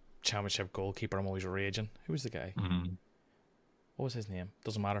random championship goalkeeper, I'm always raging. Who was the guy? Mm-hmm. What was his name?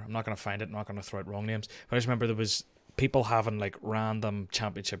 Doesn't matter. I'm not going to find it. I'm not going to throw out wrong names. But I just remember there was people having like random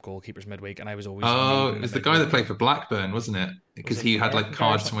championship goalkeepers midweek, and I was always... Oh, it was the guy that played for Blackburn, wasn't it? Because he had like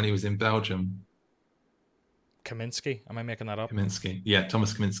cards when he was in Belgium. Kaminsky? Am I making that up? Kaminsky. Yeah,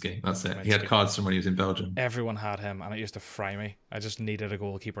 Thomas Kaminsky. That's it. He had cards from when he was in Belgium. Everyone had him, and it used to fry me. I just needed a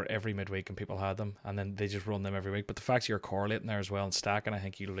goalkeeper every midweek, and people had them, and then they just run them every week. But the fact you're correlating there as well and stacking, I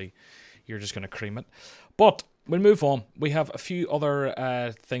think you're just going to cream it. But we'll move on. We have a few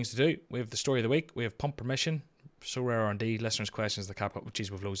other things to do. We have the story of the week. We have pump permission. So Rare R&D, listeners' questions, the cap up. Geez,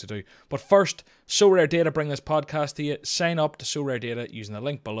 we've loads to do. But first, So Rare Data bring this podcast to you. Sign up to So Rare Data using the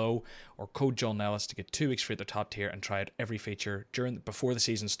link below, or code John Nellis to get 2 weeks free at their top tier and try out every feature before the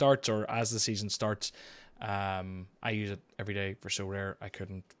season starts or as the season starts. I use it every day for So Rare. I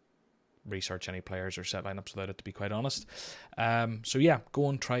couldn't research any players or set lineups without it, to be quite honest. So yeah, go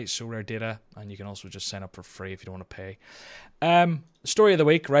and try So Rare Data, and you can also just sign up for free if you don't want to pay. Story of the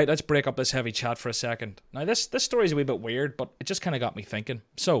week, right? Let's break up this heavy chat for a second. Now, this story is a wee bit weird, but it just kind of got me thinking.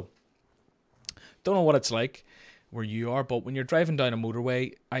 So, don't know what it's like where you are, but when you're driving down a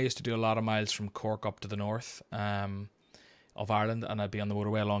motorway, I used to do a lot of miles from Cork up to the north of Ireland, and I'd be on the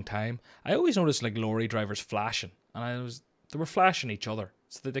motorway a long time. I always noticed like lorry drivers flashing, and they were flashing each other.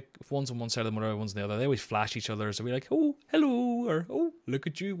 So if one's on one side of the motorway, one's on the other, they always flash each other. So we're like, oh, hello, or oh, look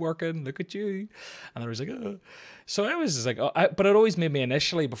at you working, look at you. And I was like, oh. So I was just like, but it always made me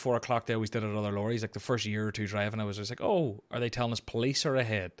initially, before I clocked, they always did it at other lorries. Like the first year or two driving, I was just like, oh, are they telling us police are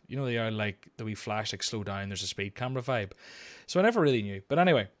ahead? You know, they are like, the wee flash, like slow down, there's a speed camera vibe. So I never really knew. But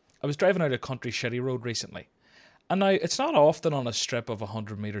anyway, I was driving out a country shitty road recently. And now, it's not often on a strip of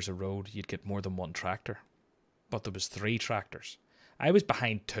 100 metres of road you'd get more than one tractor. But there was 3 tractors. I was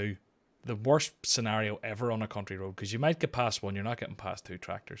behind 2. The worst scenario ever on a country road, because you might get past one, you're not getting past 2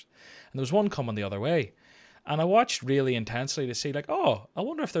 tractors. And there was one coming the other way. And I watched really intensely to see, like, oh, I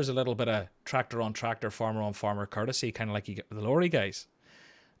wonder if there's a little bit of tractor on tractor, farmer on farmer courtesy, kind of like you get with the lorry guys.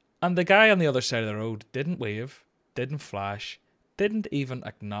 And the guy on the other side of the road didn't wave, didn't flash, didn't even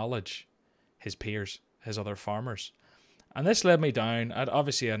acknowledge his peers, his other farmers. And this led me down, at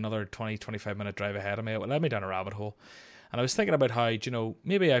obviously another 20-25 minute drive ahead of me. It led me down a rabbit hole. And I was thinking about how,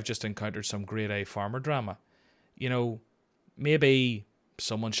 maybe I've just encountered some grade A farmer drama. Maybe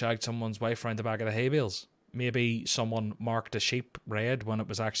someone shagged someone's wife around the back of the hay bales. Maybe someone marked a sheep red when it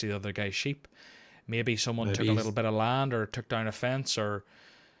was actually the other guy's sheep. Maybe someone took a little bit of land or took down a fence, or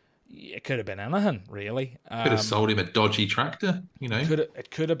it could have been anything, really. Could have sold him a dodgy tractor,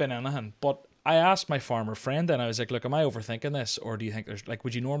 It could have been anything. But I asked my farmer friend, and I was like, look, am I overthinking this? Or do you think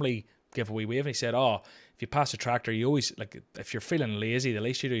would you normally give a wee wave? And he said, oh, if you pass a tractor, you always, like, if you're feeling lazy, the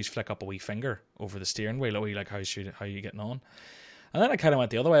least you do is flick up a wee finger over the steering wheel. Oh, you like, how are you getting on? And then I kind of went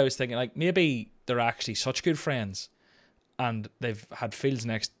the other way. I was thinking, like, maybe they're actually such good friends and they've had fields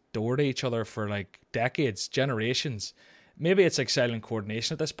next door to each other for like decades, generations. Maybe it's like silent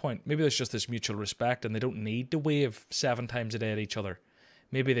coordination at this point. Maybe there's just this mutual respect and they don't need to wave 7 times a day at each other.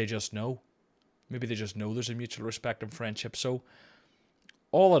 Maybe they just know. Maybe they just know there's a mutual respect and friendship. So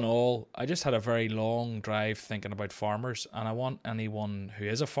all in all, I just had a very long drive thinking about farmers, and I want anyone who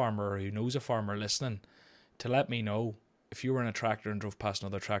is a farmer or who knows a farmer listening to let me know, if you were in a tractor and drove past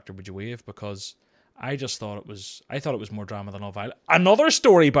another tractor, would you wave? Because I thought it was more drama than Love Island. Another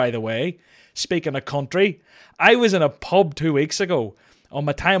story, by the way, speaking of country, I was in a pub 2 weeks ago on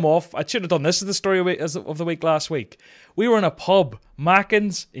my time off. I should have done this as the story of the week last week. We were in a pub,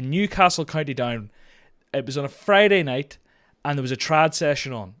 Mackin's, in Newcastle, County Down. It was on a Friday night, and there was a trad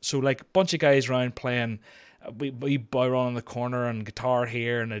session on. So, like, a bunch of guys around playing we boy run in the corner and guitar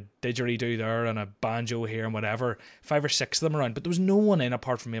here and a didgeridoo there and a banjo here and whatever. 5 or 6 of them around, but there was no one in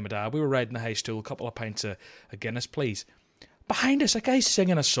apart from me and my dad. We were riding the high stool, a couple of pints of Guinness, please. Behind us, a guy's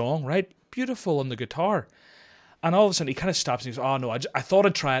singing a song, right? Beautiful on the guitar. And all of a sudden, he kind of stops and he goes, oh no, I thought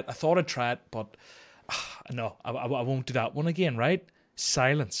I'd try it, but no, I won't do that one again, right?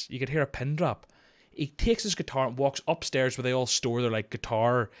 Silence. You could hear a pin drop. He takes his guitar and walks upstairs where they all store their like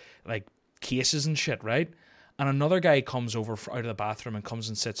guitar like cases and shit, right? And another guy comes over out of the bathroom and comes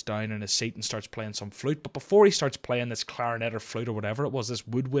and sits down in his seat and starts playing some flute. But before he starts playing this clarinet or flute or whatever it was, this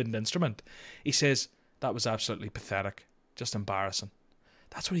woodwind instrument, he says, that was absolutely pathetic. Just embarrassing.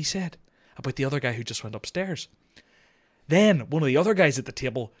 That's what he said about the other guy who just went upstairs. Then one of the other guys at the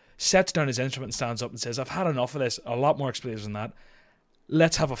table sets down his instrument and stands up and says, I've had enough of this. A lot more expletives than that.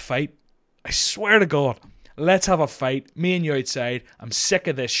 Let's have a fight. I swear to God. Let's have a fight. Me and you outside. I'm sick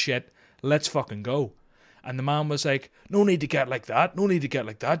of this shit. Let's fucking go. And the man was like, no need to get like that. No need to get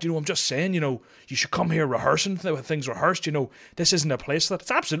like that. You know, I'm just saying, you know, you should come here rehearsing with things rehearsed. You know, this isn't a place for that. It's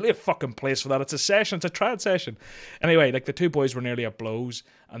absolutely a fucking place for that. It's a session. It's a trad session. Anyway, like the 2 boys were nearly at blows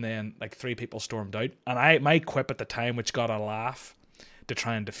and then like 3 people stormed out. And my quip at the time, which got a laugh to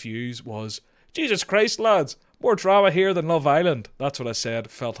try and diffuse, was, Jesus Christ, lads, more drama here than Love Island. That's what I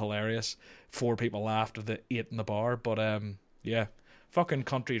said. Felt hilarious. 4 people laughed at the 8 in the bar. But yeah, fucking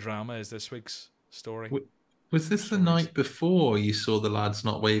country drama is this week's story. Was this the night before you saw the lads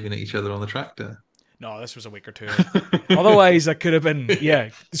not waving at each other on the tractor? No, this was a week or 2. Otherwise, that could have been,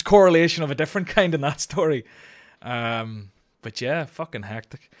 there's correlation of a different kind in that story. But yeah, fucking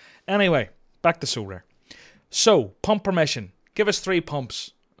hectic. Anyway, back to So Rare. So, pump permission. Give us 3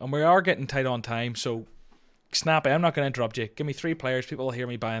 pumps. And we are getting tight on time, so snappy. I'm not going to interrupt you. Give me 3 players. People will hear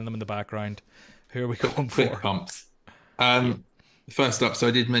me buying them in the background. Who are we going for? Quick pumps. First up, so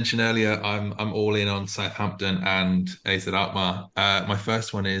I did mention earlier, I'm all in on Southampton and AZ Alkmaar. My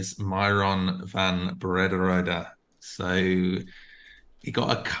first one is Myron van Brederode. So he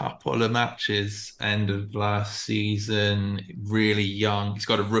got a couple of matches end of last season, really young. He's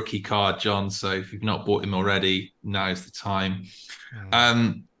got a rookie card, John. So if you've not bought him already, now's the time.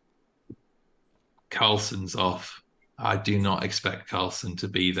 Carlson's off. I do not expect Carlson to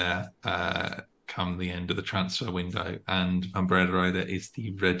be there come the end of the transfer window, and Van Brederode is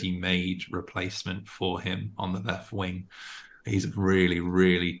the ready-made replacement for him on the left wing. He's a really,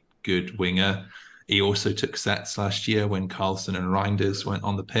 really good winger. He also took sets last year when Carlson and Reinders went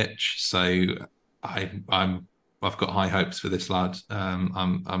on the pitch. So I've got high hopes for this lad.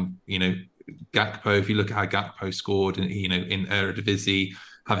 I'm Gakpo. If you look at how Gakpo scored, and in Eredivisie,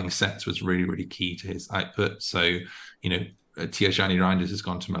 having sets was really, really key to his output. So Tijjani Reinders has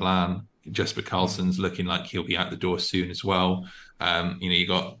gone to Milan. Jesper Carlson's looking like he'll be out the door soon as well. You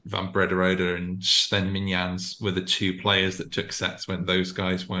got Van Brederode and Sven Mignans were the 2 players that took sets when those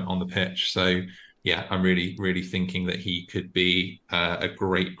guys weren't on the pitch. So yeah, I'm really, really thinking that he could be a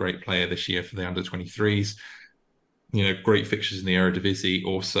great, great player this year for the under-23s. Great fixtures in the Eredivisie,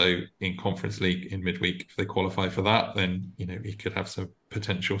 also in Conference League in midweek. If they qualify for that, then he could have some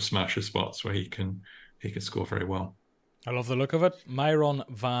potential smasher spots where he can score very well. I love the look of it. Myron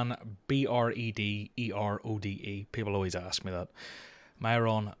van Brederode. People always ask me that.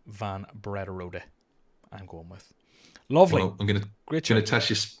 Myron van Brederode. I'm going with. Lovely. Well, I'm going to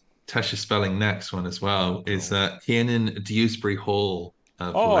test your spelling next one as well. Is Kiernan Dewsbury Hall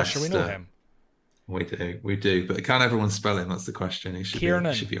of Leicester. Sure, we know him. We do. But can everyone spell him? That's the question. He should be all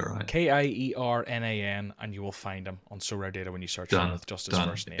right. Kiernan, and you will find him on So Rare Data when you search him with just his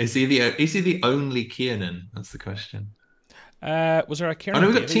first name. Is he the only Kiernan? That's the question. Was there a Kieran? I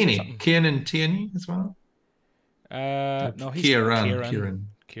know we got Tierney. Kiernan Tierney as well. No, he's Kieran.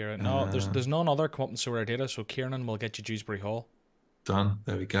 No, there's none other come up in So Rare Data, so Kiernan will get you Dewsbury Hall. Done.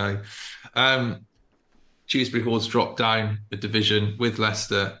 There we go. Dewsbury Hall's dropped down the division with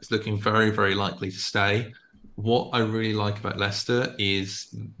Leicester. It's looking very, very likely to stay. What I really like about Leicester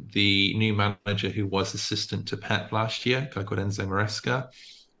is the new manager who was assistant to Pep last year, a guy called Enzo Maresca.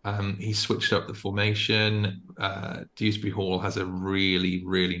 He switched up the formation. Dewsbury Hall has a really,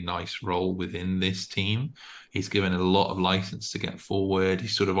 really nice role within this team. He's given a lot of license to get forward.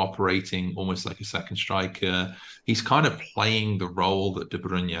 He's sort of operating almost like a second striker. He's kind of playing the role that De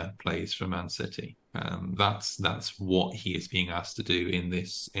Bruyne plays for Man City. That's what he is being asked to do in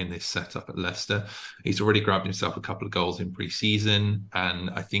this setup at Leicester. He's already grabbed himself a couple of goals in pre-season, and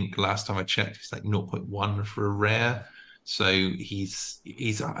I think last time I checked, it's like 0.1 for a rare. So he's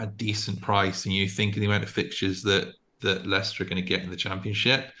at a decent price, and you think of the amount of fixtures that Leicester are going to get in the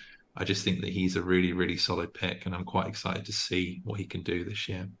Championship. I just think that he's a really, really solid pick, and I'm quite excited to see what he can do this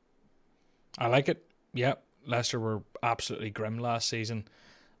year. I like it. Yeah, Leicester were absolutely grim last season,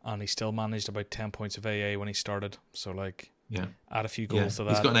 and he still managed about 10 points of AA when he started. So, like, Yeah, add a few yeah, goals to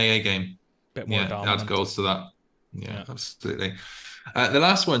he's that. got an AA game. Bit more Yeah, add dominant. goals to that. Yeah, absolutely. The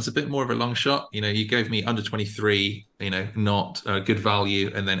last one's a bit more of a long shot. You gave me under 23, not good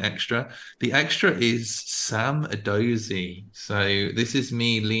value, and then extra. The extra is Sam Adozie. So this is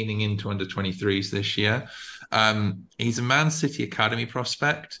me leaning into under 23s this year. He's a Man City Academy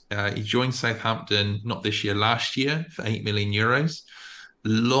prospect. He joined Southampton, not this year, last year for 8 million euros. A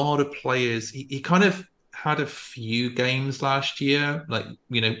lot of players. He kind of had a few games last year. Like,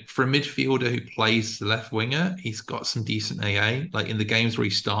 for a midfielder who plays the left winger, he's got some decent AA. Like in the games where he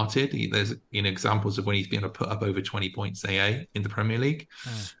started, there's examples of when he's been able to put up over 20 points AA in the Premier League.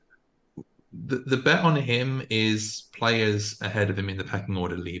 The bet on him is players ahead of him in the pecking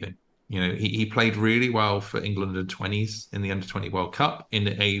order leaving. He played really well for England under 20s in the under 20 World Cup in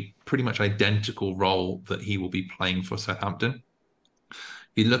a pretty much identical role that he will be playing for Southampton.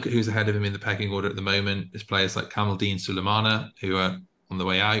 You look at who's ahead of him in the pecking order at the moment. There's players like Kamaldeen Sulemana, who are on the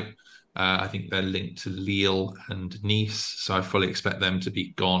way out. I think they're linked to Lille and Nice, so I fully expect them to be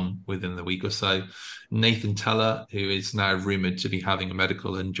gone within the week or so. Nathan Teller, who is now rumoured to be having a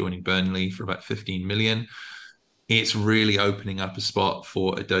medical and joining Burnley for about 15 million. It's really opening up a spot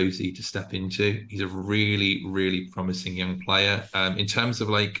for Adozie to step into. He's a really, really promising young player. In terms of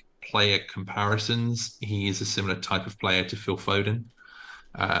like player comparisons, he is a similar type of player to Phil Foden.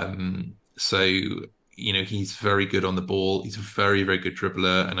 So he's very good on the ball. He's a very, very good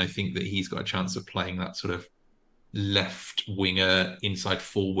dribbler. And I think that he's got a chance of playing that sort of left winger inside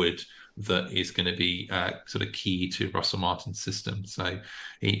forward that is going to be sort of key to Russell Martin's system. So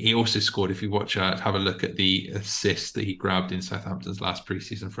he also scored, if you have a look at the assist that he grabbed in Southampton's last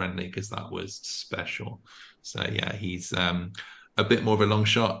preseason friendly, because that was special. So yeah, he's a bit more of a long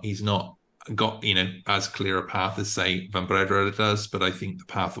shot. He's not got as clear a path as say Van Breidrode does, but I think the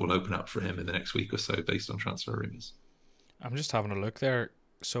path will open up for him in the next week or so based on transfer rumors. I'm just having a look there.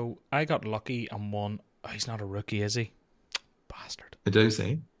 So I got lucky and won. Oh, he's not a rookie, is he? Bastard.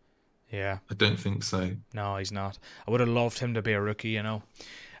 Adozie? Yeah. I don't think so. No, he's not. I would have loved him to be a rookie,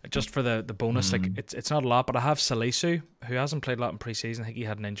 just for the bonus. Like it's not a lot, but I have Salisu, who hasn't played a lot in preseason. I think he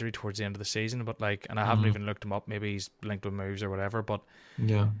had an injury towards the end of the season, but and I haven't even looked him up. Maybe he's linked with moves or whatever. But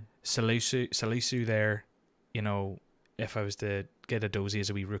yeah, Salisu there, if I was to get Adozie as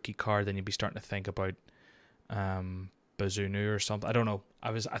a wee rookie card, then you'd be starting to think about Bazunu or something. I don't know.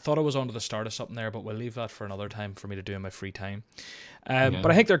 I thought I was onto the start of something there, but we'll leave that for another time for me to do in my free time. But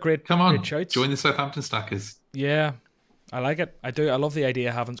I think they're great. Come on, great shouts. Join the Southampton stackers. Yeah, I like it. I do. I love the idea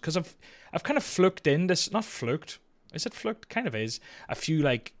of having, because I've kind of fluked in this. Not fluked. Is it fluked? Kind of is. A few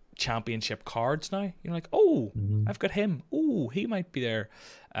like championship cards now. Like, I've got him. Oh, he might be there.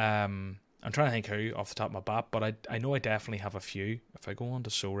 I'm trying to think who off the top of my bat, but I know I definitely have a few. If I go on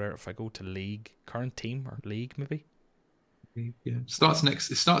to SoRare, if I go to League, current team or League maybe. Yeah, it starts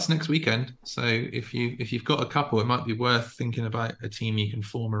next weekend. So if you've got a couple, it might be worth thinking about a team you can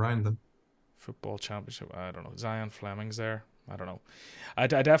form around them. Football Championship. I don't know. Zion Fleming's there. I don't know. I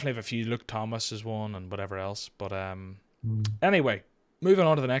definitely have a few. Luke Thomas is one, and whatever else. But anyway, moving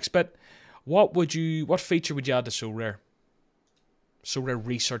on to the next bit. What feature would you add to SoRare? SoRare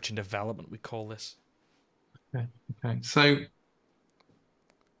research and development, we call this. Okay. So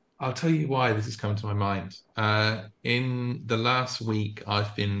I'll tell you why this has come to my mind. In the last week,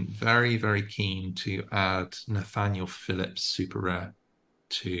 I've been very, very keen to add Nathaniel Phillips super rare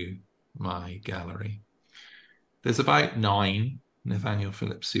to my gallery. There's about 9 Nathaniel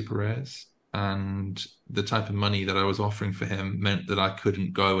Phillips super rares, and the type of money that I was offering for him meant that I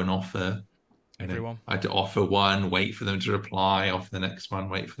couldn't go and offer everyone. I had to offer one, wait for them to reply, offer the next one,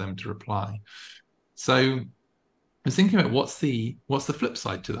 wait for them to reply. So I was thinking about what's the flip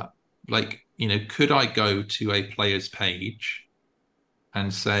side to that? Like, could I go to a player's page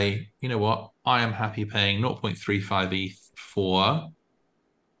and say, you know what, I am happy paying 0.35 ETH for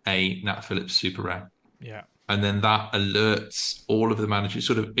a Nat Phillips super rare. Yeah. and then that alerts all of the managers.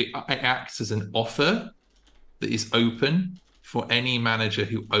 Sort of, it acts as an offer that is open for any manager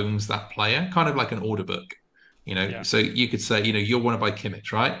who owns that player, kind of like an order book. Yeah. So you could say, you want to buy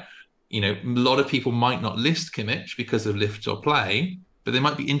Kimmich, right? A lot of people might not list Kimmich because of lift or play, but they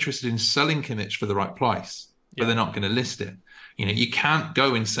might be interested in selling Kimmich for the right price, but Yeah. they're not going to list it. You can't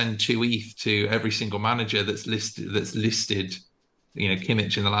go and send 2 ETH to every single manager that's listed,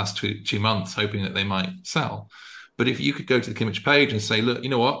 Kimmich in the last two months, hoping that they might sell. But if you could go to the Kimmich page and say, look, you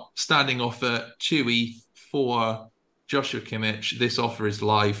know what, standing offer 2 ETH for Joshua Kimmich, this offer is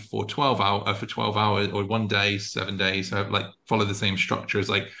live for 12 hours or 1 day, 7 days. So like follow the same structure as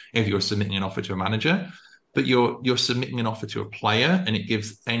like if you're submitting an offer to a manager, but you're submitting an offer to a player, and it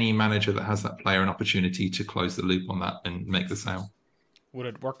gives any manager that has that player an opportunity to close the loop on that and make the sale. Would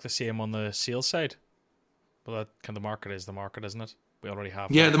it work the same on the sales side? Well, that kind of the market is the market, isn't it? We already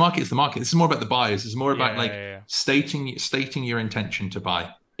have Yeah, that. the market is the market. This is more about the buyers. It's more about like Yeah. stating your intention to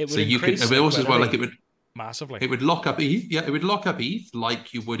buy. It would So you could, increase but also as well, like liquidity massively. it would lock up ETH. Yeah, it would lock up ETH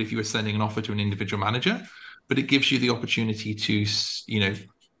like you would if you were sending an offer to an individual manager. But it gives you the opportunity to,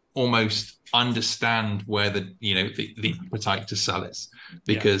 almost understand where the appetite to sell is.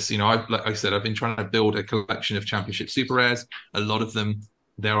 Because, like I said, I've been trying to build a collection of championship super rares. A lot of them,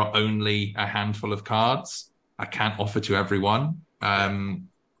 there are only a handful of cards. I can't offer to everyone. But,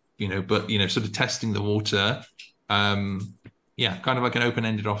 sort of testing the water. Kind of like an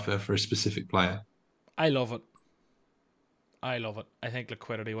open-ended offer for a specific player. I love it. I think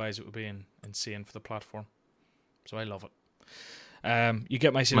liquidity-wise, it would be insane for the platform. So I love it. You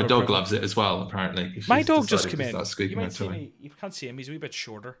get my dog loves it as well, apparently. My dog just came in. You might see me. You can't see him. He's a wee bit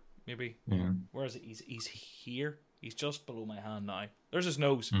shorter, maybe. Yeah. Where is it? He's here. He's just below my hand now. There's his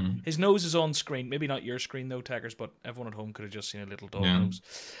nose. Mm. His nose is on screen. Maybe not your screen though, Tekkers, but everyone at home could have just seen a little dog nose.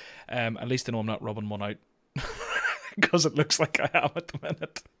 At least I know I'm not rubbing one out because it looks like I am at the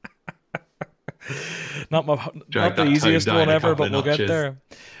minute. not the easiest one ever, but we'll get there.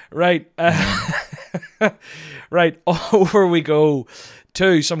 Right. Right, over we go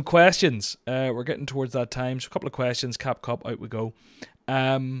to some questions. We're getting towards that time. So a couple of questions, cap cup, out we go.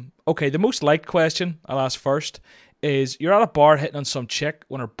 Okay, the most liked question I'll ask first is, you're at a bar hitting on some chick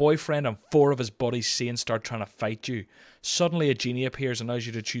when her boyfriend and 4 of his buddies see and start trying to fight you. Suddenly a genie appears and allows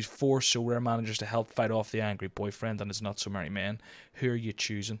you to choose 4 so rare managers to help fight off the angry boyfriend and his not so merry man. Who are you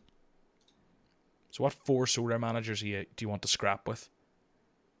choosing? So what 4 so rare managers do you want to scrap with?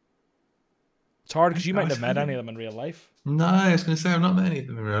 It's hard because you might have met any of them in real life. No, I was going to say I've not met any of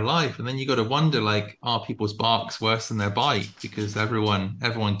them in real life, and then you got to wonder, like, are people's barks worse than their bite? Because everyone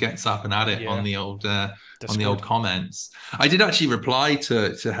gets up and at it on the old comments. I did actually reply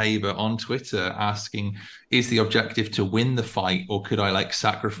to Haber on Twitter asking, is the objective to win the fight, or could I like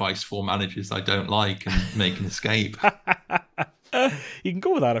sacrifice 4 managers I don't like and make an escape? You can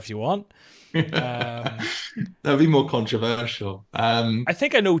go with that if you want. That'd be more controversial. I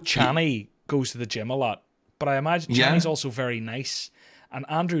think I know Channy goes to the gym a lot, but I imagine Channy's also very nice, and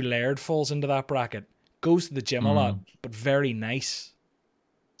Andrew Laird falls into that bracket. Goes to the gym a lot, but very nice.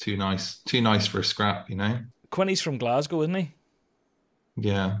 Too nice for a scrap, Quinny's from Glasgow, isn't he?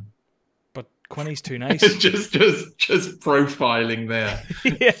 Yeah, but Quinny's too nice. just profiling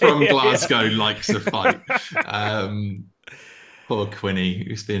there. From Glasgow, likes a fight. Poor Quinny,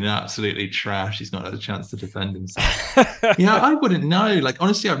 who's been absolutely trash. He's not had a chance to defend himself. I wouldn't know. Like,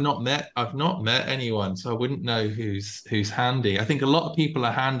 honestly, I've not met anyone, so I wouldn't know who's handy. I think a lot of people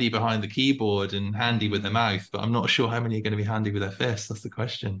are handy behind the keyboard and handy with their mouth, but I'm not sure how many are going to be handy with their fists. That's the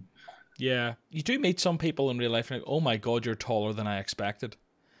question. Yeah, you do meet some people in real life and like, oh my god, you're taller than I expected.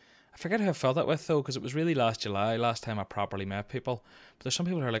 I forget who I felt that with though, because it was really last time I properly met people. But there's some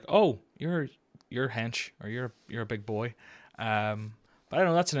people who are like, oh, you're hench, or you're a big boy. But I don't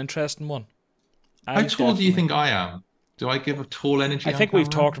know, that's an interesting one. How tall do you think I am? Do I give a tall energy? I think we've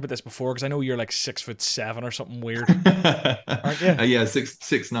talked about this before, because I know you're like 6'7" or something weird. Aren't you? Yeah,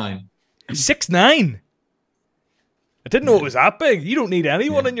 6'9". 6'9"? I didn't know it was that big. You don't need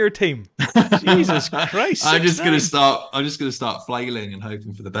anyone in your team. Jesus Christ! 6'9". I'm just gonna start flailing and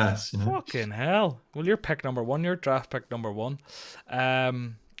hoping for the best. Fucking hell! Well, you're pick number 1. You're draft pick number 1.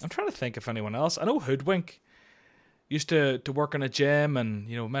 I'm trying to think if anyone else. I know Hoodwink used to work in a gym, and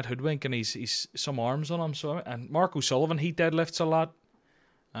met Hoodwink, and he's some arms on him. So, and Mark O'Sullivan, he deadlifts a lot.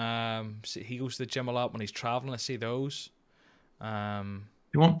 He goes to the gym a lot when he's traveling. I see those.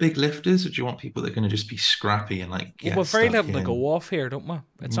 Do you want big lifters, or do you want people that are going to just be scrappy and like? Well, very little to go off here, don't we?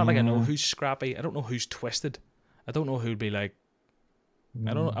 It's not like I know who's scrappy. I don't know who's twisted. I don't know who'd be like.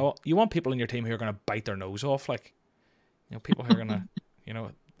 I don't know. You want people in your team who are going to bite their nose off, like, people who are going to,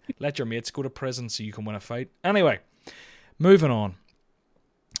 Let your mates go to prison so you can win a fight. Anyway, moving on.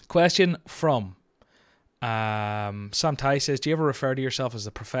 Question from Sam Ty says, do you ever refer to yourself as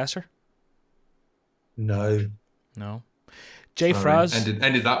the professor? No. No. Jay Sorry. Fraz.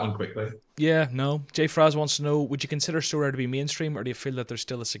 Ended that one quickly. Yeah, no. Jay Fraz wants to know, would you consider So Rare to be mainstream, or do you feel that there's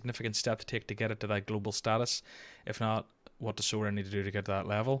still a significant step to take to get it to that global status? If not, what does So Rare need to do to get to that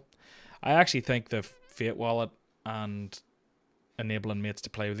level? I actually think the Fate Wallet and enabling mates to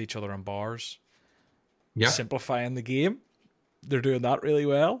play with each other in bars, simplifying the game, they're doing that really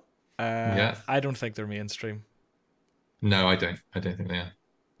well. I don't think they're mainstream. No, I don't. I don't think they are.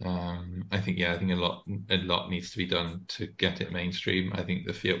 I think a lot needs to be done to get it mainstream. I think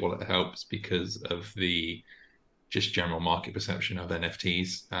the Fiat Wallet helps because of the just general market perception of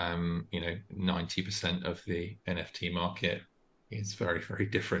NFTs. 90% of the NFT market is very, very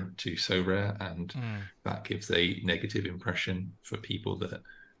different to So Rare, and that gives a negative impression for people that,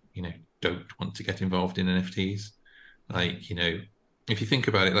 don't want to get involved in NFTs. Like, if you think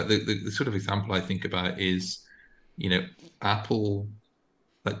about it, like the sort of example I think about is, Apple,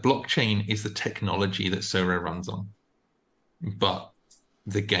 like blockchain is the technology that So Rare runs on, but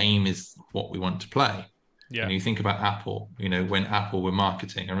the game is what we want to play. Yeah. And you think about Apple, when Apple were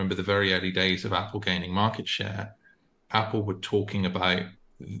marketing, I remember the very early days of Apple gaining market share, Apple were talking about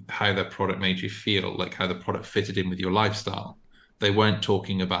how their product made you feel, like how the product fitted in with your lifestyle. They weren't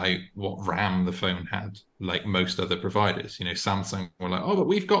talking about what RAM the phone had, like most other providers. Samsung were like, oh, but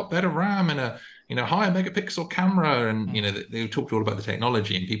we've got better RAM and a higher megapixel camera, and they talked all about the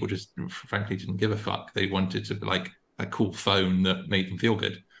technology, and people just frankly didn't give a fuck. They wanted to be like a cool phone that made them feel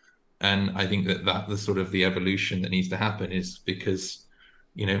good. And I think that the sort of the evolution that needs to happen is because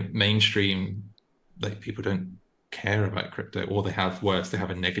mainstream, like, people don't care about crypto, or they have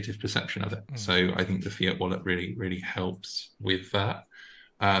a negative perception of it. So I think the Fiat Wallet really, really helps with that.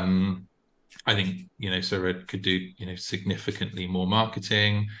 I think So Rare could do significantly more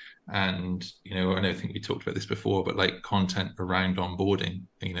marketing, and I don't think we talked about this before, but like content around onboarding,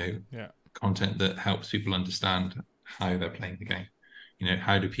 content that helps people understand how they're playing the game.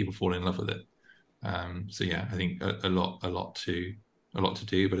 How do people fall in love with it? So yeah, I think a lot to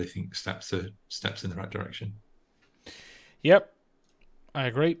do, but I think steps in the right direction. Yep, I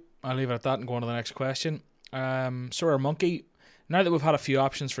agree. I'll leave it at that and go on to the next question. So Rare Monkey, now that we've had a few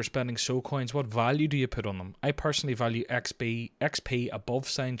options for spending So coins, what value do you put on them? I personally value XP above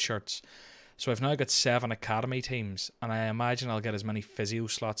signed shirts. So I've now got 7 academy teams, and I imagine I'll get as many physio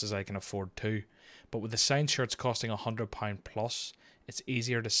slots as I can afford to. But with the signed shirts costing £100 plus, it's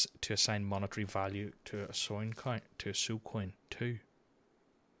easier to assign monetary value to a So coin too.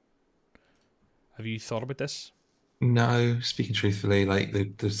 Have you thought about this? No, speaking truthfully, like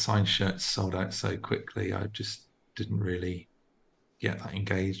the signed shirts sold out so quickly, I just didn't really get that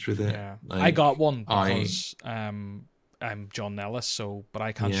engaged with it. Yeah, like, I got one because I'm John Nellis, but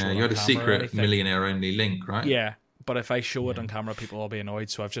I can't show it on camera. You had a secret millionaire only link, right? Yeah, but if I show it on camera, people will be annoyed,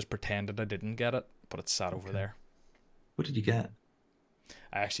 so I've just pretended I didn't get it, but it's sat over there. What did you get?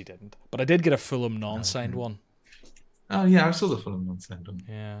 I actually didn't, but I did get a Fulham non-signed one. Oh yeah, I saw the Fulham non-signed one.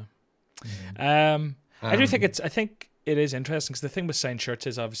 Yeah. I think it is interesting, because the thing with signed shirts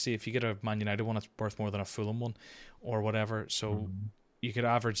is, obviously, if you get a Man United one, it's worth more than a Fulham one or whatever. So you could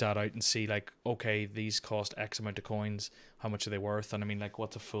average that out and see, like, okay, these cost X amount of coins. How much are they worth? And I mean, like,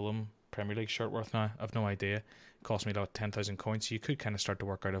 what's a Fulham Premier League shirt worth now? I've no idea. It cost me about 10,000 coins. So you could kind of start to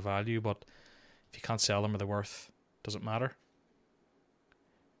work out a value, but if you can't sell them or they're worth, does it matter?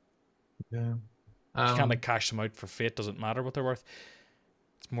 Yeah. If you can't like cash them out for Fate, doesn't matter what they're worth.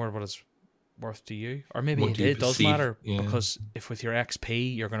 It's more what it's worth to you, or maybe it does matter, because if with your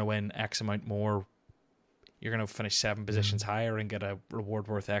XP you're going to win X amount more, you're going to finish 7 positions higher and get a reward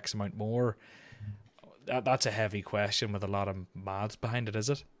worth X amount more. That's a heavy question with a lot of maths behind it, is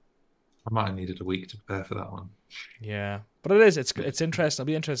it? I might have needed a week to prepare for that one. Yeah, but it is. It's interesting. I'll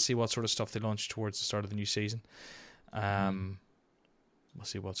be interested to see what sort of stuff they launch towards the start of the new season. We'll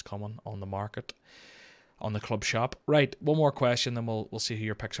see what's coming on the market, on the club shop. Right, one more question, then we'll see who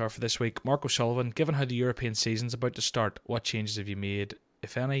your picks are for this week. Mark O'Sullivan, given how the European season's about to start, what changes have you made,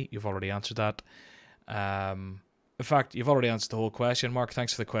 if any? You've already answered that. In fact, you've already answered the whole question. Mark,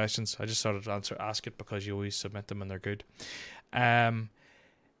 thanks for the questions. I just started to ask it because you always submit them and they're good.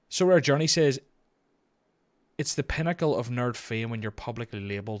 So Rare Journey says, it's the pinnacle of nerd fame when you're publicly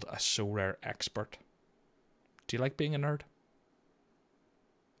labelled a So Rare expert. Do you like being a nerd?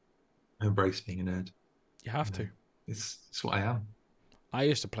 I embrace being a nerd. You have to. It's what I am. I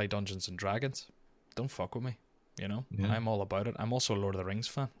used to play Dungeons and Dragons. Don't fuck with me. Yeah. I'm all about it. I'm also a Lord of the Rings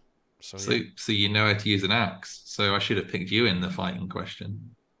fan. So you know how to use an axe. So I should have picked you in the fighting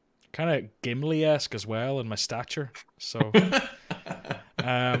question. Kind of Gimli-esque as well in my stature. So,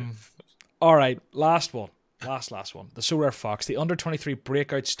 all right, last one. Last one. The So Rare Fox, the under-23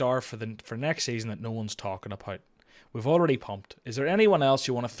 breakout star for next season that no one's talking about. We've already pumped. Is there anyone else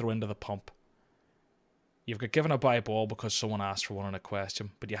you want to throw into the pump? You've got given a by ball because someone asked for one in a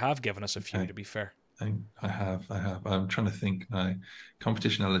question, but you have given us a few, to be fair. I have. I'm trying to think now.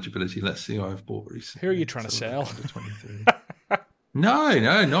 Competition eligibility. Let's see who I've bought recently. Who are you trying to sell? Under 23.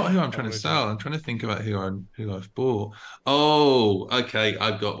 No, not who I'm trying to sell. I'm trying to think about who I've bought. Oh, okay.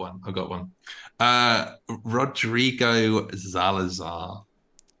 I've got one. Rodrigo Salazar.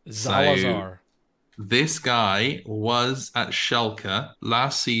 Salazar. So, this guy was at Schalke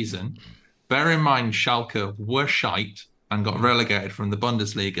last season. Bear in mind, Schalke were shite and got relegated from the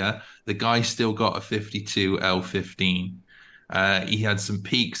Bundesliga. The guy still got a 52 L15. He had some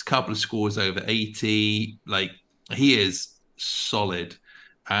peaks, couple of scores over 80. Like, he is solid.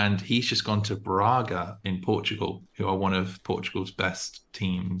 And he's just gone to Braga in Portugal, who are one of Portugal's best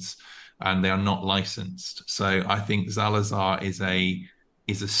teams, and they are not licensed. So I think Salazar is a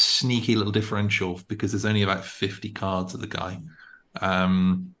sneaky little differential because there's only about 50 cards of the guy.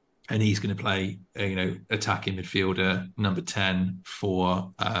 And he's going to play, attacking midfielder, number 10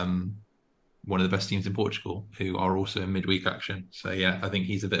 for one of the best teams in Portugal, who are also in midweek action. So, yeah, I think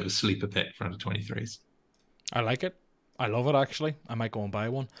he's a bit of a sleeper pick for under 23s. I like it. I love it, actually. I might go and buy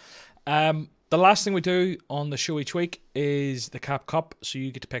one. The last thing we do on the show each week is the Cap Cup. So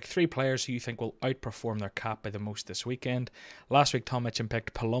you get to pick 3 players who you think will outperform their cap by the most this weekend. Last week, Tom Mitchell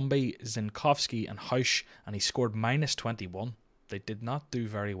picked Palombi, Zinkowski and Hausch, and he scored -21. They did not do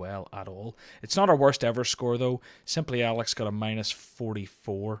very well at all. It's not our worst ever score, though. Simply Alex got a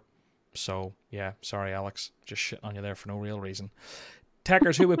 -44. So, yeah, sorry, Alex. Just shit on you there for no real reason.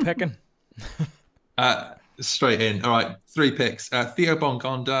 Tekkers, who we picking? Straight in. All right, 3 picks. Theo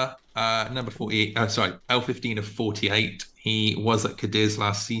Bongonda, number 48. L15 of 48. He was at Cadiz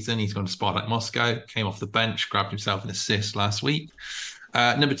last season. He's gone to Spartak Moscow. Came off the bench, grabbed himself an assist last week.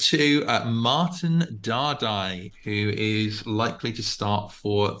 Number 2, Martin Dardai, who is likely to start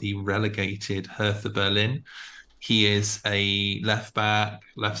for the relegated Hertha Berlin. He is a left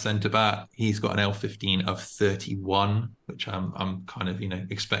centre back. He's got an L15 of 31, which I'm kind of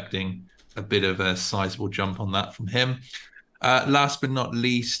expecting a bit of a sizable jump on that from him. Last but not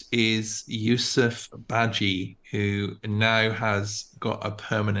least is Yusuf Badji, who now has got a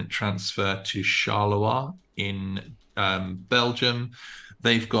permanent transfer to Charleroi in Belgium.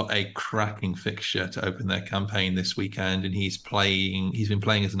 They've got a cracking fixture to open their campaign this weekend, and he's been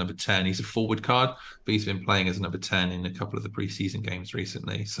playing as a number 10. He's a forward card, but he's been playing as a number 10 in a couple of the preseason games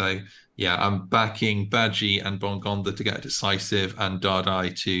recently. So yeah, I'm backing Badji and Bongonda to get decisive, and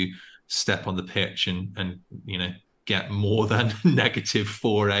Dardai to step on the pitch and get more than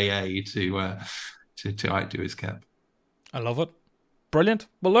 -4 AA to outdo his cap. I love it. Brilliant.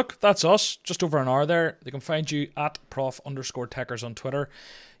 Well, look, that's us. Just over an hour there. They can find you at prof_Tekkers on Twitter.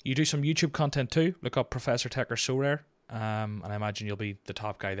 You do some YouTube content too. Look up Professor Tekkers So Rare. And I imagine you'll be the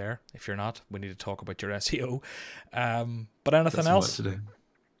top guy there. If you're not, we need to talk about your SEO. But anything else? To do.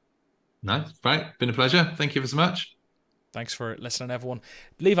 No, right. Been a pleasure. Thank you so much. Thanks for listening, everyone.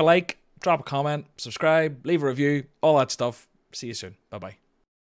 Leave a like, drop a comment, subscribe, leave a review, all that stuff. See you soon. Bye-bye.